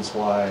reasons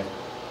why,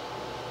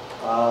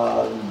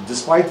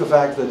 despite the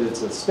fact that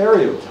it's a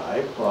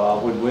stereotype,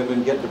 when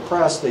women get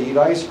depressed, they eat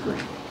ice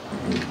cream.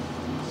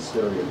 It's a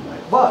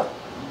stereotype. But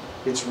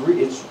it's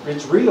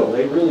real.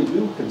 They really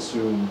do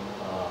consume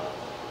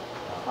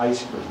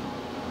ice cream.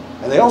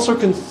 And they also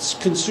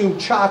consume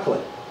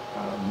chocolate.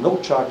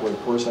 Milk chocolate,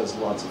 of course, has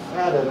lots of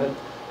fat in it,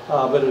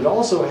 but it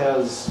also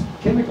has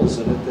chemicals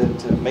in it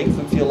that make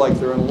them feel like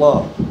they're in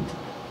love.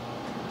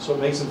 So it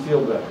makes them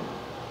feel better.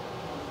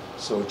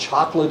 So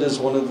chocolate is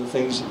one of the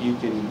things that you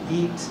can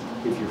eat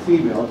if you're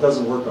female. It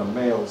doesn't work on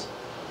males.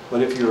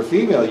 But if you're a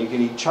female, you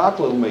can eat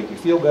chocolate. It'll make you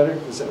feel better.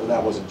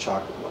 That wasn't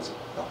chocolate, was it?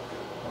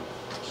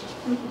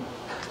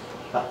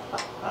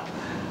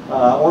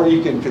 No. Or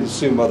you can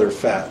consume other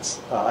fats.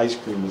 Ice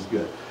cream is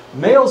good.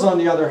 Males, on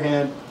the other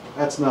hand,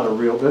 that's not a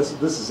real, this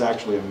is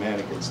actually a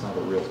mannequin, it's not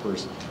a real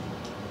person.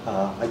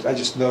 I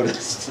just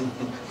noticed.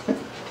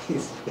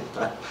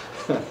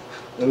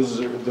 Those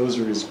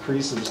are his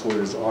creases where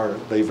his arm,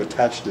 they've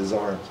attached his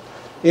arms.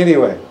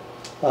 Anyway,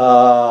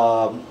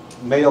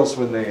 males,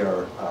 when they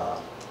are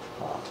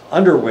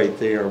underweight,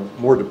 they are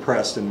more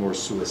depressed and more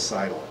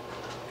suicidal.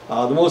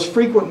 The most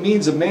frequent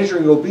means of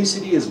measuring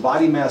obesity is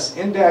body mass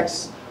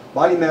index.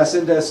 Body mass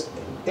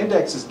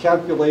index is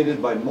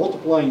calculated by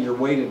multiplying your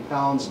weight in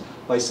pounds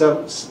by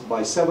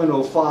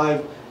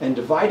 705 and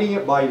dividing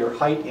it by your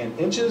height in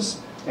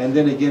inches, and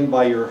then again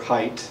by your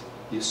height.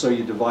 So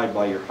you divide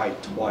by your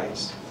height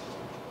twice.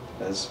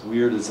 As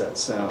weird as that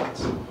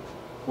sounds.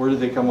 Where did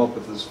they come up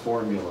with this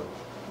formula?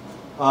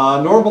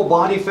 Normal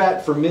body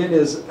fat for men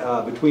is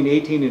between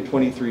 18 and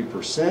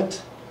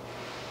 23%.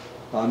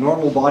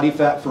 Normal body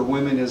fat for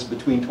women is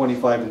between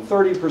 25 and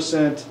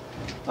 30%.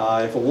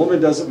 If a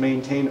woman doesn't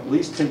maintain at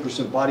least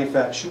 10% body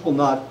fat, she will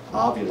not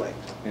ovulate.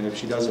 And if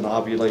she doesn't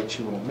ovulate,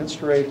 she won't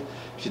menstruate.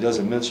 If she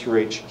doesn't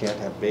menstruate, she can't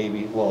have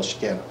babies. Well, she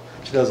can.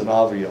 If she doesn't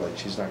ovulate,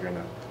 she's not going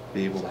to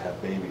be able to have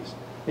babies.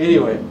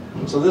 Anyway,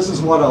 so this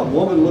is what a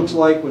woman looks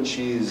like when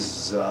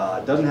she's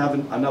doesn't have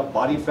enough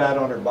body fat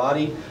on her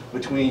body.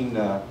 Between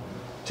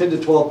 10 to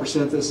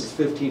 12%, this is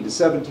 15 to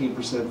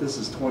 17%, this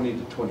is 20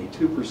 to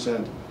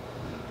 22%.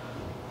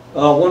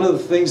 One of the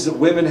things that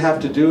women have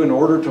to do in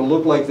order to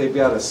look like they've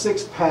got a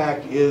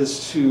six-pack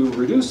is to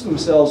reduce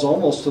themselves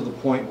almost to the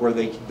point where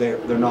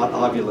they're not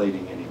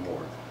ovulating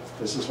anymore.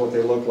 This is what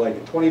they look like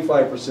at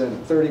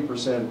 25%,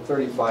 30%,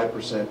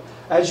 35%.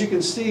 As you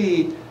can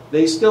see,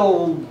 they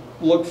still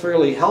look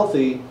fairly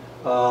healthy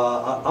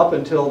up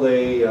until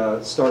they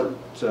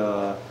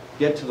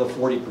get to the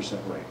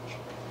 40% range.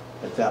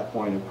 At that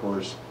point, of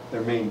course,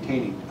 they're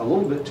maintaining a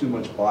little bit too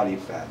much body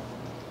fat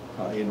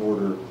in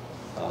order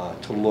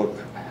to look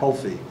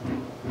healthy.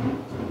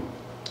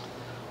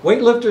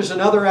 Weightlifters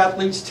and other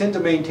athletes tend to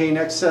maintain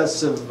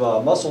excessive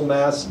muscle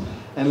mass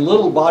and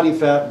little body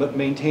fat, but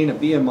maintain a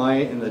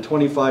BMI in the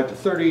 25 to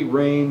 30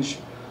 range.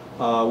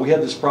 We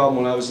had this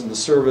problem when I was in the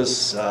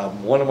service.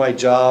 One of my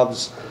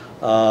jobs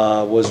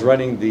was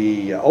running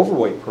the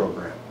overweight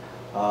program.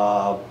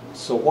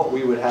 So what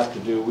we would have to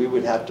do, we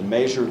would have to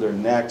measure their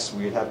necks,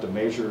 we would have to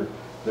measure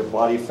their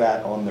body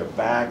fat on their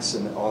backs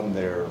and on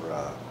their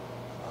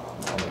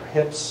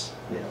hips.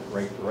 Yeah,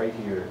 right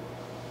here.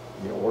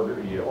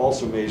 You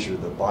also measure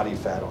the body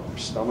fat on their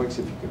stomachs.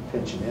 If you can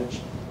pinch an inch,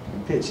 you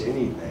can pinch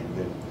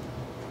anything,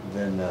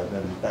 then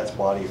that's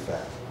body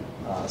fat.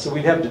 So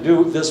we'd have to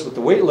do this with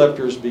the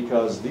weightlifters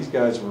because these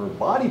guys were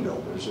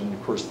bodybuilders, and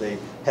of course they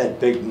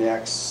had big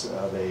necks.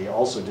 They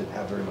also didn't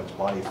have very much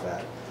body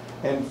fat,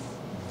 and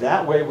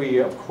that way we,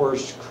 of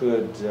course,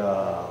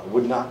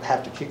 would not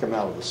have to kick them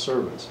out of the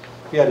service.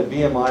 If you had a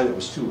BMI that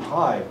was too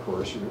high, of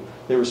course,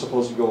 they were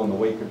supposed to go on the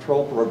weight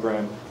control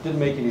program. Didn't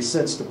make any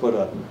sense to put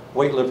a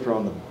weightlifter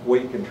on the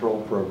weight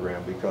control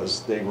program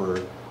because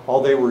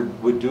all they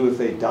would do if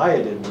they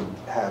dieted would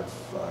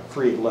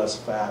create less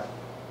fat,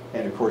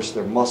 and of course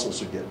their muscles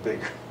would get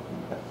bigger,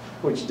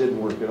 which didn't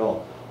work at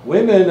all.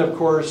 Women, of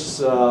course,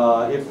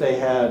 if they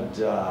had,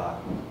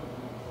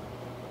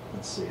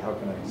 let's see, how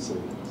can I say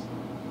this?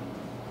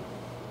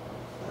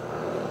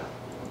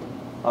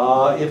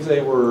 If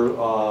they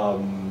were,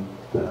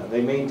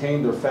 they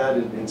maintained their fat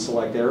in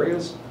select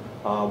areas.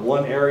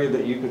 One area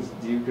that you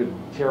could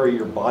carry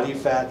your body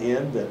fat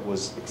in that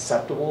was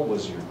acceptable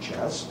was your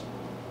chest.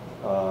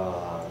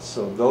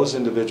 So those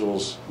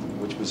individuals,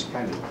 which was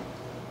kind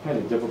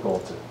of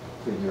difficult to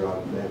figure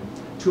out, they had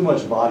too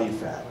much body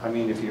fat. I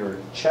mean, if your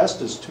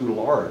chest is too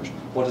large,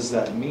 what does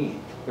that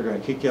mean? They're going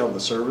to kick you out of the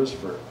service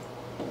for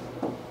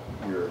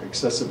your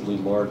excessively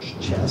large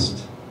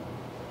chest.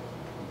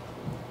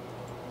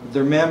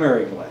 Their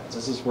mammary glands.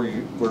 This is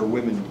where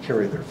women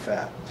carry their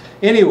fat.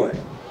 Anyway,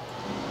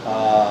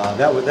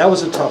 that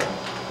was a tough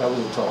one. That was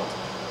a tough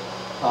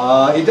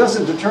one. It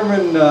doesn't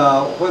determine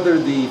where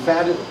the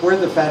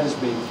fat is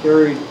being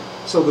carried.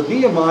 So the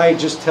BMI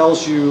just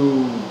tells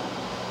you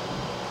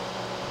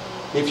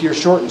if you're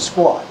short and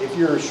squat. If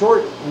you're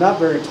short, not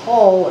very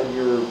tall, and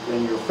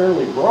you're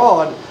fairly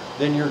broad,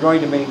 then you're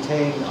going to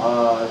maintain.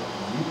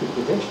 You could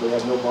potentially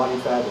have no body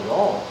fat at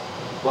all,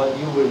 but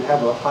you would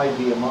have a high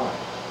BMI.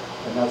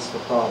 And that's the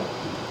problem.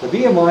 The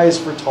BMI is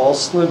for tall,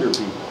 slender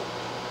people.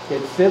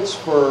 It fits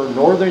for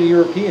Northern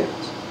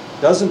Europeans.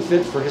 Doesn't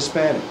fit for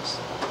Hispanics.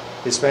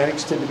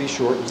 Hispanics tend to be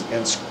short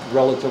and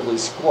relatively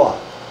squat.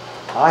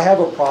 I have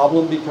a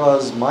problem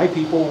because my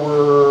people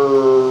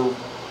were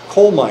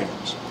coal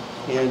miners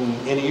in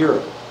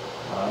Europe.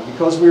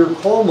 Because we were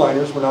coal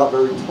miners, we're not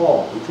very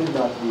tall. We tend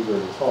not to be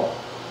very tall.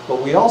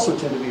 But we also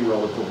tend to be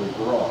relatively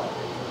broad.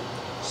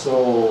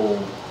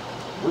 So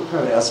we're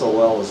kind of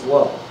SOL as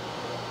well.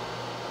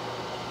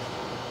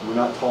 We're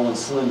not tall and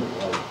slender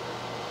like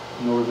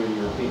Northern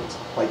Europeans,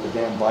 like the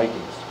damn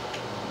Vikings.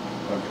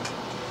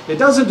 Okay. It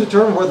doesn't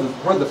determine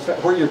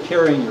where you're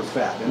carrying your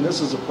fat, and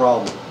this is a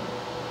problem.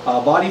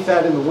 Body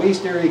fat in the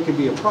waist area can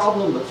be a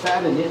problem, but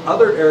fat in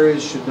other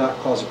areas should not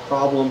cause a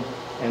problem.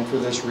 And for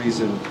this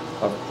reason,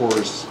 of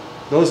course,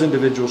 those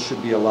individuals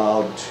should be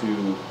allowed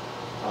to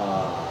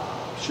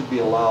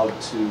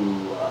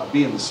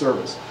be in the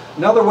service.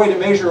 Another way to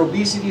measure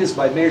obesity is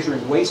by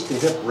measuring waist to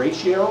hip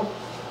ratio.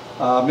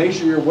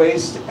 Measure your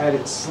waist at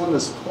its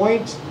slimmest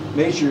point.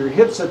 Measure your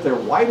hips at their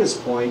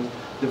widest point.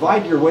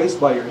 Divide your waist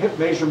by your hip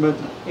measurement.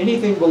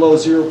 Anything below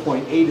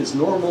 0.8 is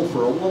normal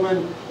for a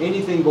woman.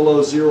 Anything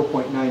below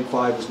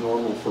 0.95 is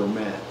normal for a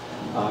man.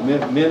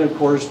 Men, of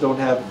course, don't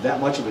have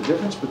that much of a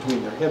difference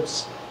between their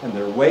hips and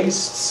their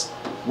waists.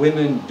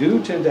 Women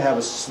do tend to have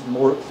a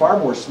far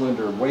more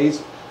slender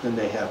waist than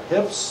they have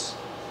hips.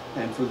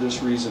 And for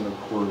this reason, of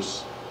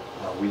course,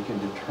 we can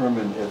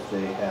determine if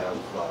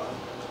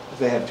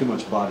they have too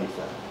much body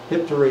fat.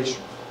 Hip to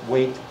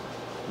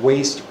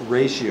waist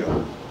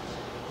ratio.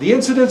 The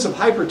incidence of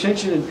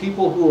hypertension in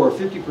people who are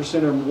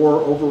 50% or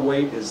more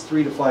overweight is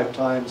 3 to 5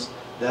 times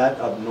that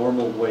of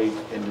normal weight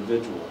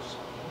individuals.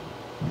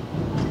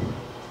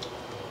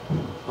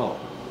 Oh,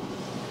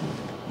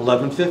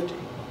 1150.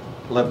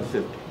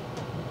 1150.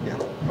 Yeah,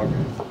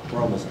 okay,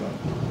 we're almost done.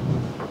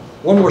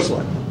 One more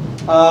slide.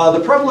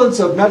 The prevalence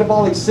of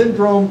metabolic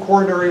syndrome,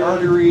 coronary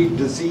artery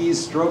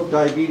disease, stroke,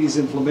 diabetes,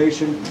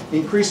 inflammation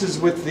increases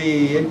with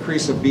the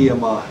increase of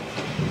BMI.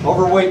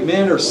 Overweight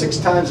men are 6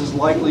 times as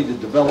likely to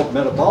develop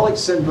metabolic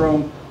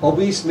syndrome.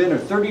 Obese men are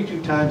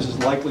 32 times as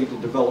likely to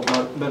develop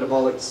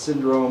metabolic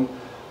syndrome.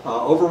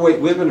 Overweight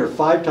women are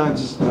 5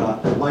 times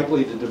as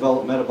likely to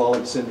develop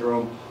metabolic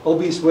syndrome.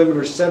 Obese women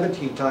are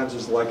 17 times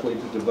as likely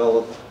to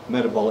develop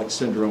metabolic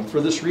syndrome. For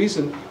this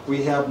reason,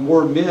 we have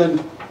more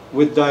men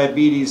with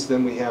diabetes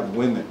than we have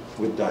women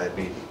with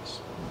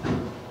diabetes.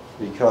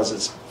 Because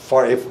it's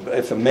far,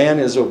 if a man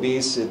is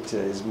obese, it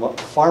is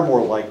far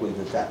more likely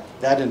that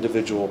that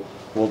individual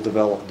will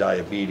develop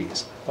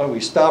diabetes. Why don't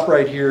we stop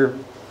right here,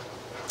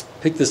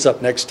 pick this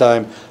up next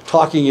time,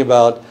 talking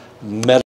about